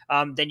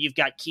 Then you've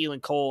got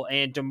Keelan Cole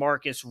and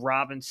Demarcus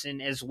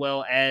Robinson, as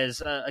well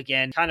as,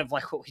 again, kind of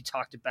like what we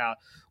talked about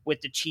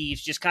with the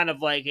Chiefs, just kind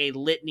of like a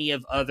litany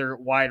of other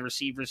wide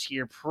receivers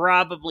here,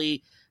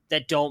 probably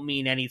that don't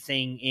mean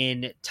anything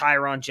in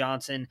Tyron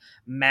Johnson,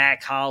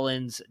 Mac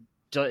Hollins,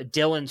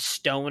 Dylan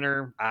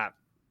Stoner,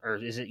 or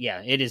is it?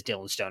 Yeah, it is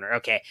Dylan Stoner.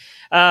 Okay.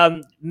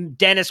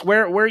 Dennis,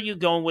 where are you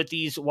going with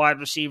these wide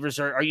receivers?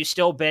 Are you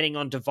still betting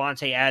on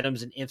Davante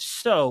Adams? And if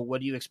so, what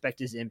do you expect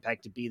his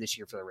impact to be this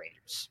year for the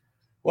Raiders?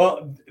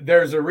 Well,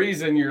 there's a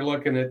reason you're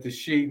looking at the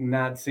sheet and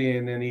not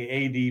seeing any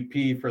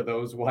ADP for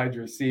those wide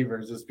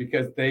receivers. It's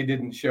because they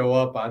didn't show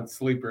up on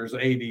Sleeper's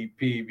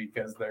ADP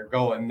because they're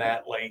going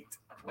that late.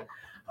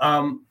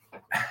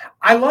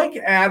 I like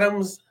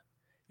Adams.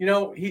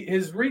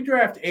 His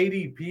redraft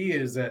ADP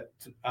is at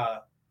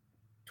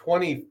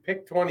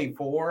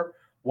 24,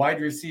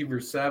 wide receiver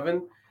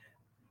 7.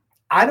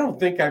 I don't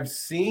think I've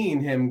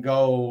seen him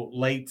go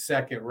late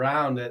second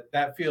round.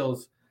 That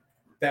feels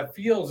that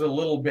feels a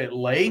little bit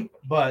late,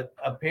 but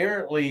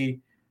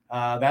apparently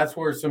that's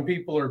where some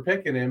people are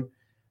picking him.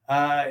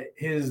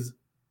 His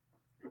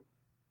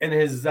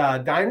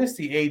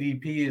dynasty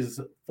ADP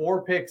is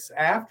 4 picks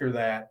after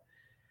that.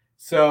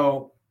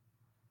 So,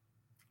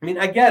 I mean,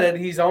 I get it.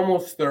 He's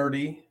almost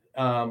 30.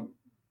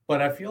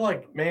 But I feel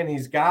like, man,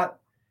 he's got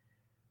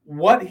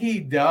what he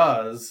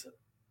does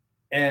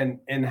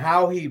and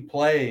how he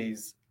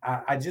plays.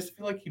 I just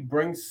feel like he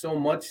brings so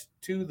much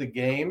to the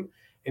game,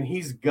 and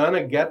he's going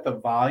to get the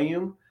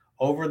volume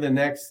over the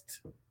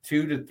next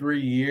 2 to 3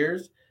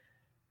 years.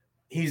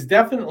 He's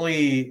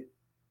definitely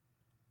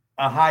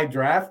a high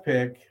draft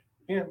pick.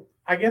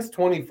 I guess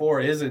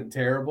 24 isn't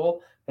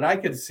terrible, but I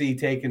could see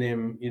taking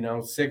him,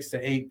 6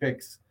 to 8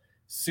 picks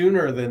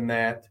sooner than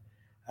that.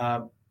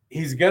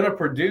 He's going to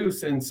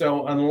produce. And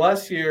so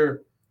unless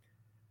you're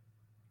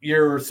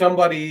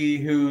somebody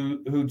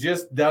who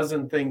just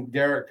doesn't think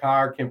Derek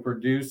Carr can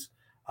produce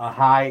a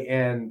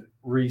high-end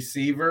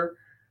receiver,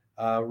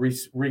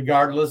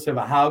 regardless of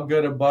how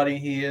good a buddy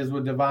he is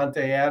with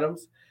Davante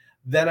Adams,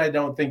 then I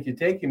don't think you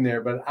take him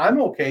there. But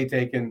I'm okay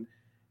taking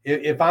 –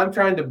 if I'm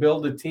trying to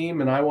build a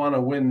team and I want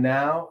to win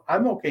now,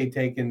 I'm okay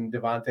taking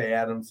Davante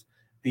Adams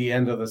the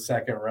end of the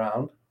second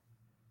round.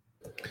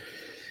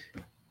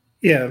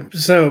 Yeah,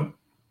 so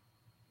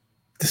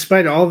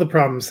despite all the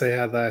problems they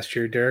had last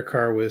year, Derek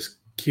Carr was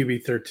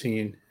QB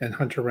 13 and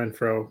Hunter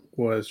Renfrow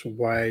was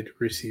wide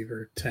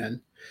receiver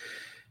 10.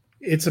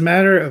 It's a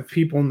matter of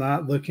people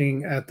not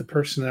looking at the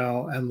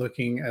personnel and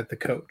looking at the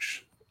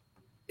coach.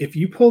 If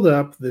you pulled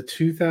up the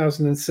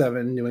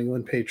 2007 New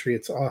England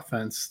Patriots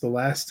offense, the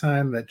last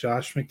time that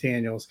Josh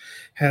McDaniels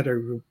had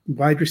a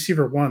wide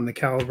receiver 1, the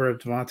caliber of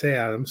Davante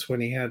Adams, when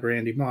he had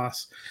Randy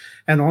Moss,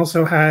 and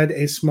also had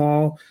a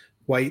small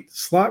white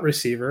slot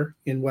receiver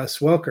in Wes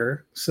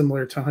Welker,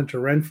 similar to Hunter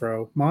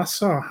Renfrow, Moss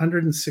saw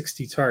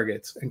 160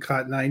 targets and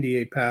caught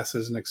 98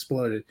 passes and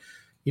exploded.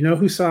 You know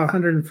who saw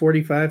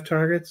 145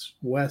 targets?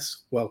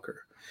 Wes Welker.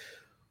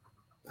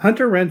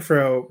 Hunter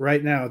Renfrow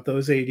right now at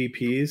those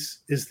ADPs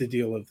is the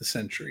deal of the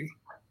century.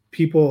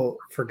 People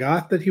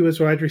forgot that he was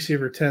wide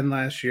receiver 10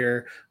 last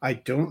year. I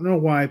don't know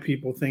why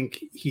people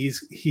think he's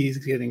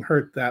getting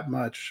hurt that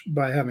much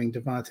by having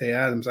Davante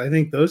Adams. I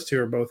think those two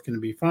are both going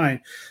to be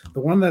fine. The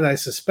one that I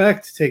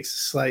suspect takes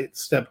a slight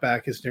step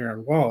back is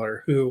Darren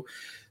Waller, who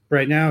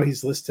right now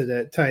he's listed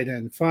at tight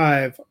end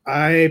 5.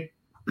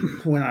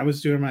 When I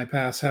was doing my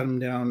pass, had him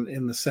down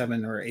in the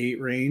 7 or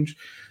 8 range.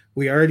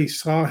 We already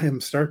saw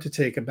him start to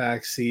take a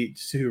back seat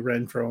to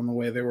Renfrow in the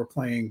way they were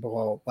playing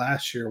ball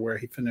last year, where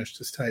he finished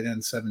as tight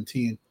end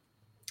 17.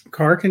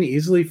 Carr can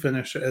easily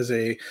finish as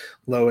a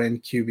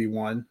low-end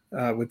QB1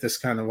 with this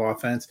kind of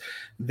offense.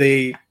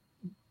 They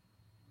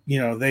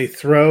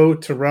throw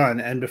to run,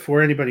 and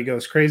before anybody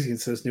goes crazy and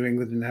says New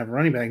England didn't have a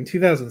running back, in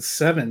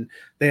 2007,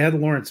 they had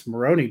Lawrence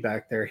Maroney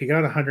back there. He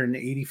got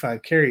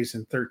 185 carries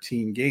in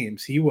 13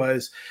 games. He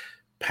was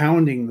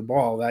pounding the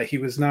ball. That he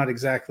was not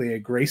exactly a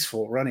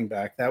graceful running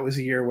back. That was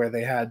a year where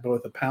they had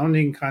both a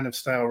pounding kind of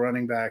style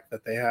running back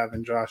that they have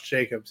in Josh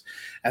Jacobs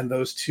and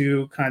those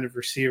two kind of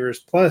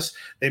receivers. Plus,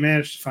 they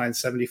managed to find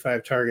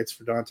 75 targets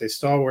for Dante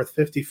Stallworth,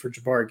 50 for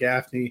Jabbar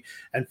Gaffney,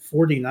 and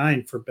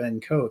 49 for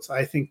Ben Coates.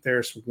 I think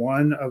there's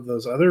one of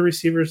those other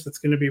receivers that's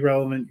going to be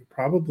relevant. You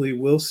probably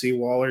will see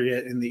Waller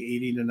get in the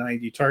 80 to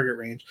 90 target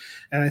range.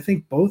 And I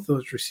think both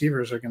those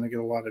receivers are going to get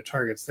a lot of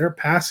targets. Their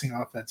passing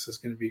offense is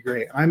going to be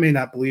great. I may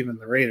not believe in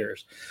the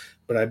Raiders,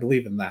 but I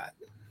believe in that.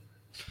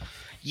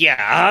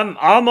 Yeah,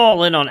 I'm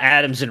all in on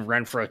Adams and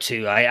Renfrow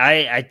too.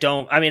 I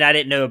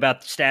didn't know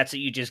about the stats that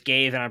you just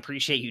gave, and I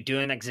appreciate you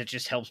doing that because it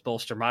just helps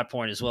bolster my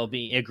point as well.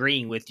 Be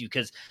agreeing with you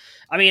because,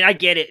 I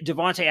get it.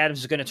 Davante Adams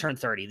is going to turn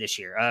 30 this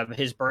year.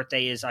 His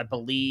birthday is, I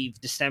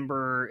believe,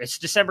 December. It's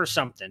December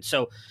something.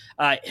 So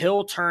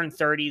he'll turn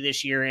 30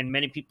 this year, and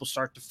many people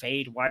start to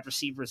fade wide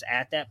receivers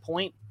at that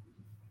point.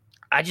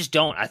 I just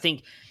don't. I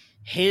think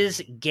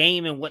his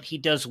game and what he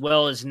does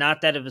well is not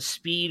that of a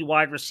speed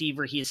wide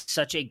receiver. He is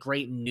such a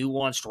great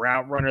nuanced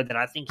route runner that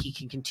I think he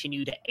can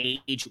continue to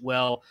age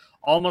well,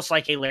 almost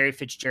like a Larry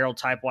Fitzgerald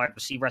type wide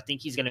receiver. I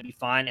think he's going to be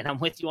fine. And I'm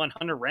with you on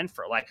Hunter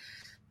Renfrow. Like,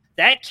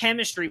 that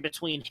chemistry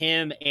between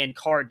him and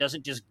Carr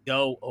doesn't just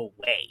go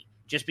away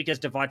just because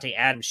Davante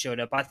Adams showed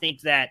up. I think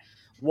that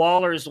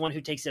Waller is the one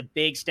who takes a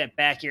big step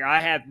back here.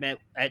 I have met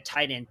at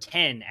tight end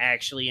 10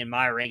 actually in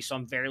my rank, so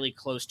I'm fairly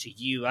close to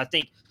you. I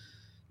think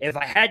if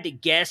I had to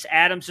guess,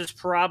 Adams is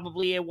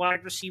probably a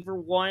wide receiver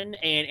 1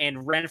 and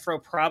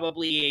Renfrow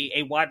probably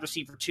a wide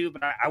receiver 2,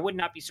 but I would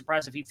not be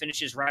surprised if he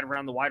finishes right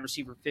around the wide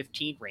receiver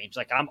 15 range.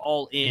 Like, I'm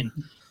all in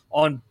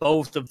on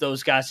both of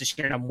those guys this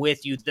year, and I'm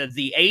with you.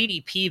 The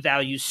ADP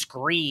value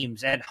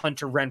screams at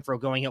Hunter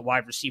Renfrow going at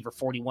wide receiver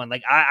 41.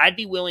 Like, I'd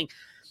be willing –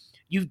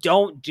 you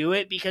don't do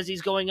it because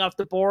he's going off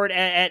the board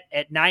at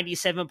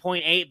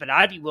 97.8, but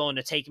I'd be willing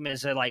to take him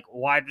as a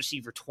wide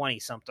receiver 20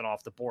 something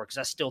off the board because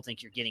I still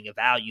think you're getting a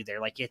value there.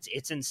 Like,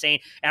 it's insane.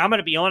 And I'm going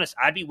to be honest,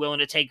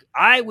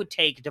 I would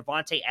take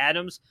Davante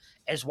Adams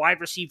as wide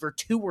receiver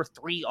 2 or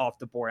 3 off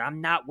the board. I'm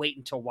not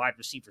waiting until wide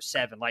receiver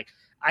 7. Like,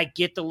 I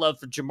get the love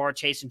for Jamar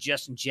Chase and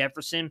Justin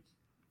Jefferson.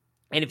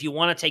 And if you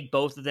want to take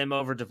both of them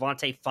over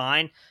Davante,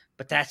 fine,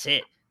 but that's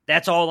it.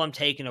 That's all I'm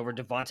taking over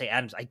Davante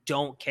Adams. I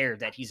don't care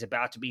that he's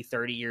about to be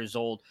 30 years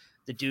old.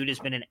 The dude has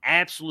been an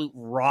absolute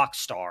rock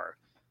star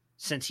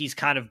since he's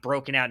kind of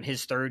broken out in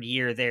his third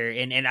year there.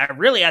 And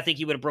I think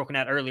he would have broken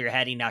out earlier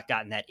had he not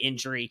gotten that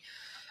injury.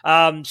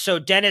 So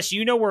Dennis,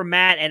 you know where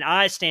Matt and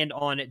I stand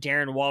on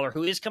Darren Waller,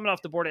 who is coming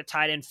off the board at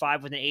tight end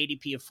 5 with an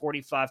ADP of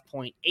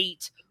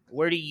 45.8.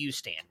 Where do you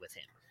stand with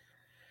him?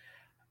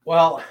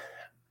 Well,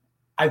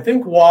 I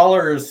think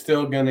Waller is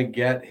still going to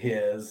get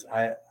his.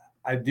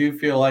 I do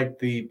feel like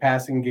the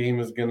passing game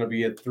is going to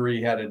be a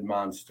three-headed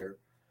monster.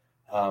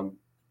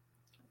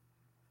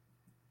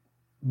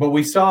 But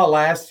we saw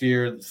last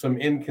year some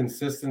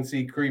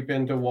inconsistency creep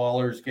into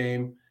Waller's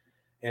game,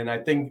 and I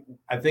think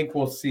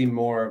we'll see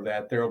more of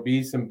that. There will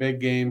be some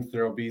big games.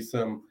 There will be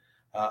some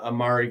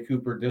Amari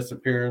Cooper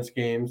disappearance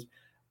games.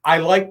 I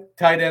like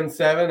tight end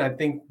 7. I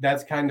think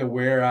that's kind of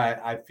where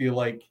I feel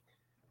like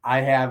I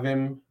have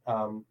him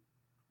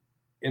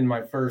in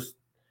my first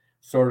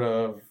sort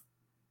of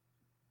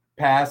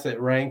pass at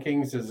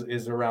rankings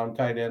is around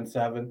tight end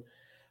 7.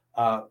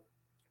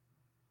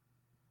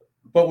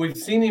 But we've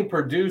seen him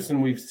produce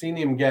and we've seen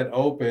him get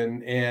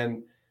open.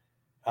 And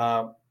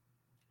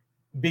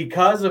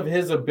because of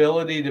his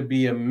ability to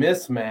be a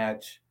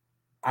mismatch,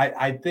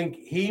 I think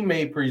he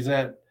may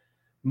present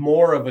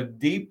more of a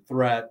deep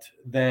threat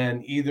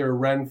than either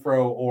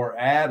Renfrow or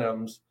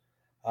Adams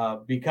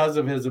because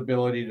of his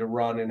ability to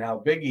run and how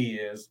big he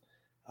is.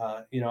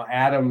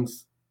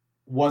 Adams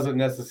wasn't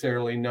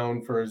necessarily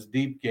known for his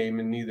deep game,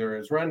 and neither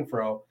is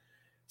Renfrow.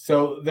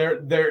 So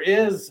there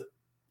is.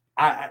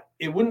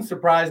 It wouldn't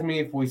surprise me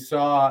if we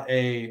saw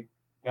a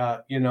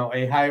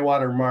high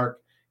water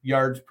mark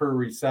yards per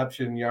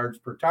reception, yards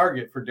per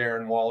target for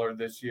Darren Waller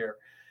this year,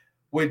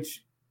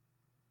 which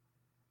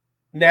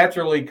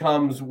naturally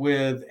comes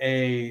with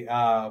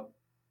a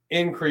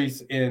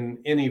increase in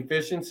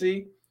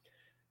inefficiency.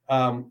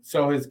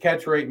 So his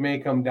catch rate may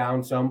come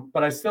down some,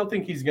 but I still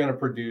think he's going to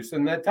produce.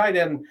 And that tight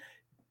end,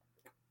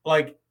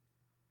 like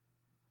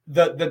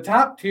the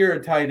top tier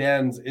of tight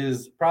ends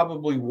is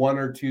probably 1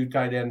 or 2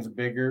 tight ends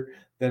bigger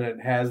than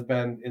it has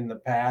been in the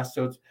past.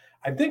 So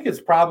I think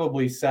it's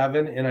probably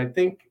 7, and I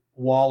think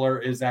Waller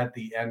is at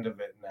the end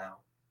of it now.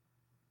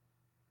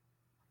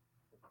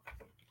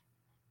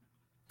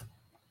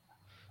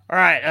 All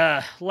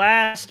right,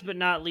 last but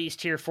not least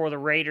here for the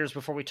Raiders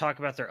before we talk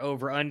about their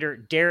over-under,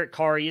 Derek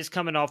Carr, he is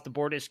coming off the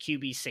board as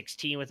QB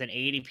 16 with an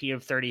ADP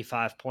of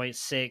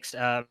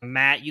 35.6.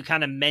 Matt, you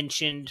kind of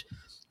mentioned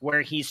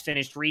where he's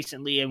finished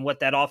recently and what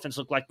that offense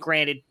looked like.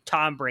 Granted,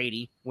 Tom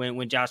Brady,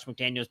 when Josh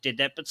McDaniels did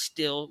that, but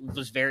still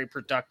was very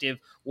productive.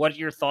 What are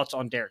your thoughts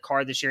on Derek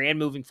Carr this year and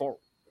moving forward?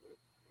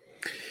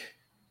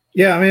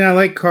 Yeah, I mean, I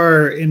like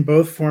Carr in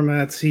both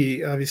formats.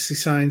 He obviously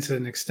signs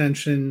an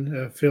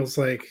extension. Feels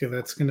like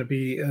that's going to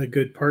be a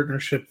good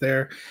partnership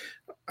there.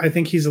 I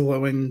think he's a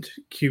low-end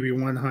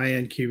QB1,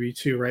 high-end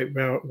QB2, right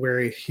about where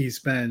he's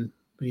been,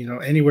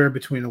 anywhere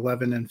between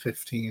 11 and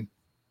 15.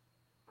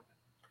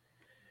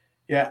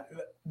 Yeah,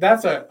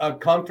 that's a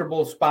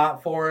comfortable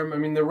spot for him. I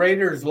mean, the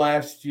Raiders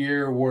last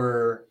year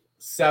were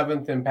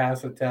 7th in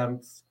pass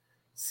attempts,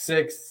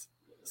 6th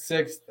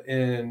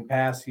in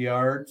pass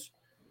yards.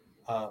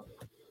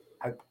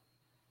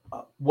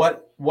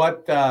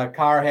 What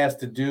Carr has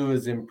to do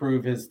is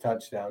improve his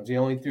touchdowns. He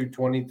only threw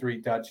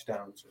 23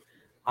 touchdowns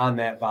on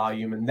that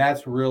volume, and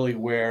that's really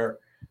where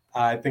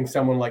I think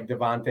someone like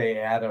Davante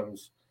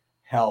Adams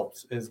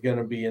helps, is going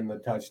to be in the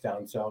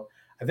touchdown. So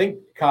I think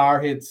Carr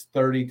hits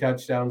 30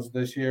 touchdowns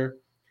this year,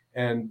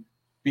 and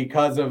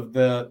because of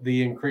the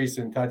increase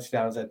in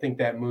touchdowns, I think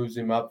that moves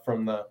him up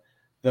from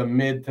the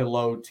mid to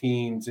low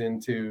teens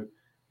into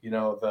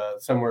the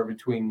somewhere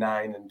between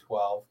 9 and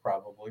 12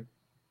 probably.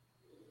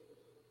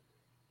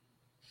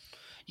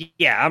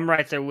 Yeah, I'm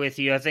right there with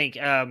you. I think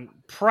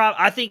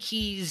I think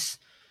he's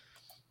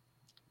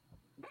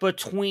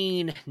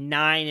between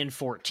 9 and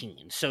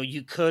 14. So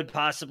you could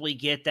possibly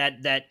get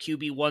that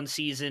QB1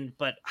 season,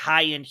 but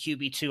high-end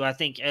QB2, I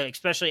think,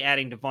 especially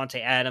adding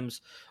Davante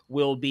Adams,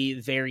 will be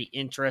very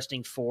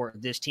interesting for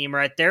this team.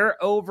 Right,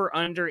 their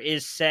over-under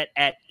is set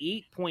at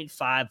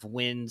 8.5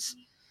 wins.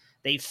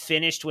 They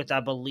finished with, I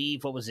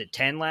believe,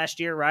 10 last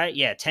year, right?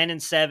 Yeah,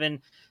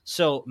 10-7.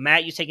 So,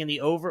 Matt, you taking the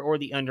over or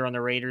the under on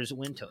the Raiders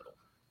win total?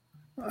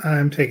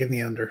 I'm taking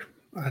the under.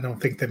 I don't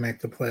think they make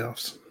the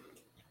playoffs.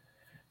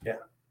 Yeah,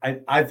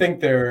 I think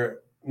they're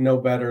no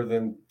better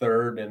than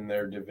 3rd in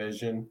their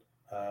division,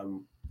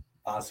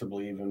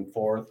 possibly even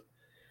 4th.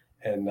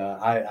 And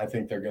I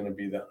think they're going to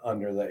be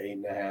under the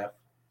 8.5.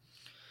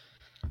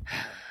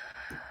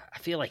 I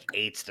feel like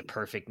 8's the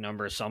perfect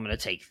number, so I'm going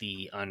to take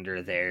the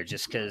under there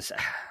just because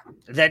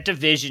that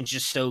division's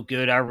just so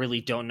good. I really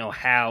don't know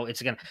how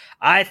it's going to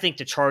 – I think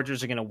the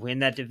Chargers are going to win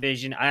that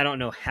division. I don't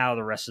know how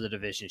the rest of the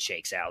division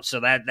shakes out. So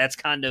that's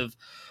kind of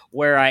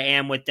where I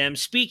am with them.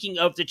 Speaking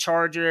of the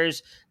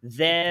Chargers,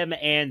 them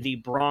and the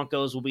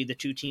Broncos will be the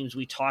two teams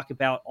we talk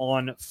about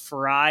on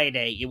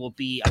Friday. It will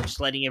be, I'm just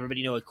letting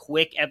everybody know, a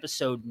quick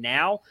episode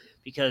now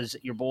because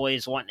your boy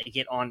is wanting to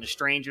get on to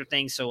Stranger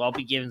Things, so I'll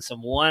be giving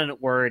some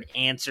one-word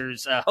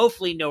answers.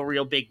 Hopefully no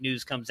real big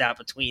news comes out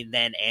between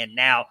then and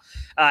now.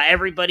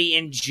 Everybody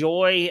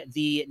enjoy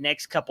the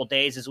next couple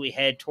days as we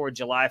head toward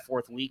July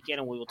 4th weekend,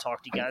 and we will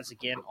talk to you guys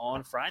again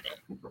on Friday.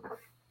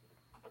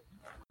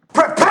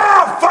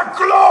 Prepare for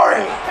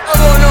glory! I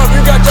don't know if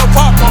you got your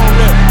popcorn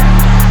ready.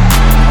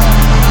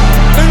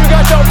 Do you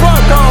got your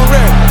popcorn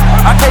ready?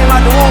 I came out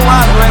the womb,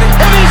 I was ready.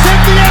 And he's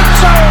hit the end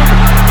zone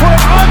for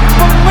an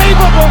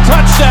unbelievable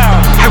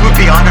touchdown. I would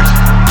be honored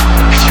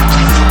if you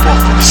played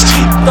football for this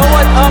team. Throw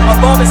it up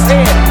above his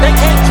head. They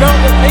can't jump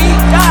with me.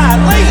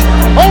 Golly!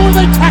 Oh,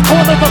 they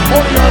tackle him at the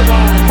 40.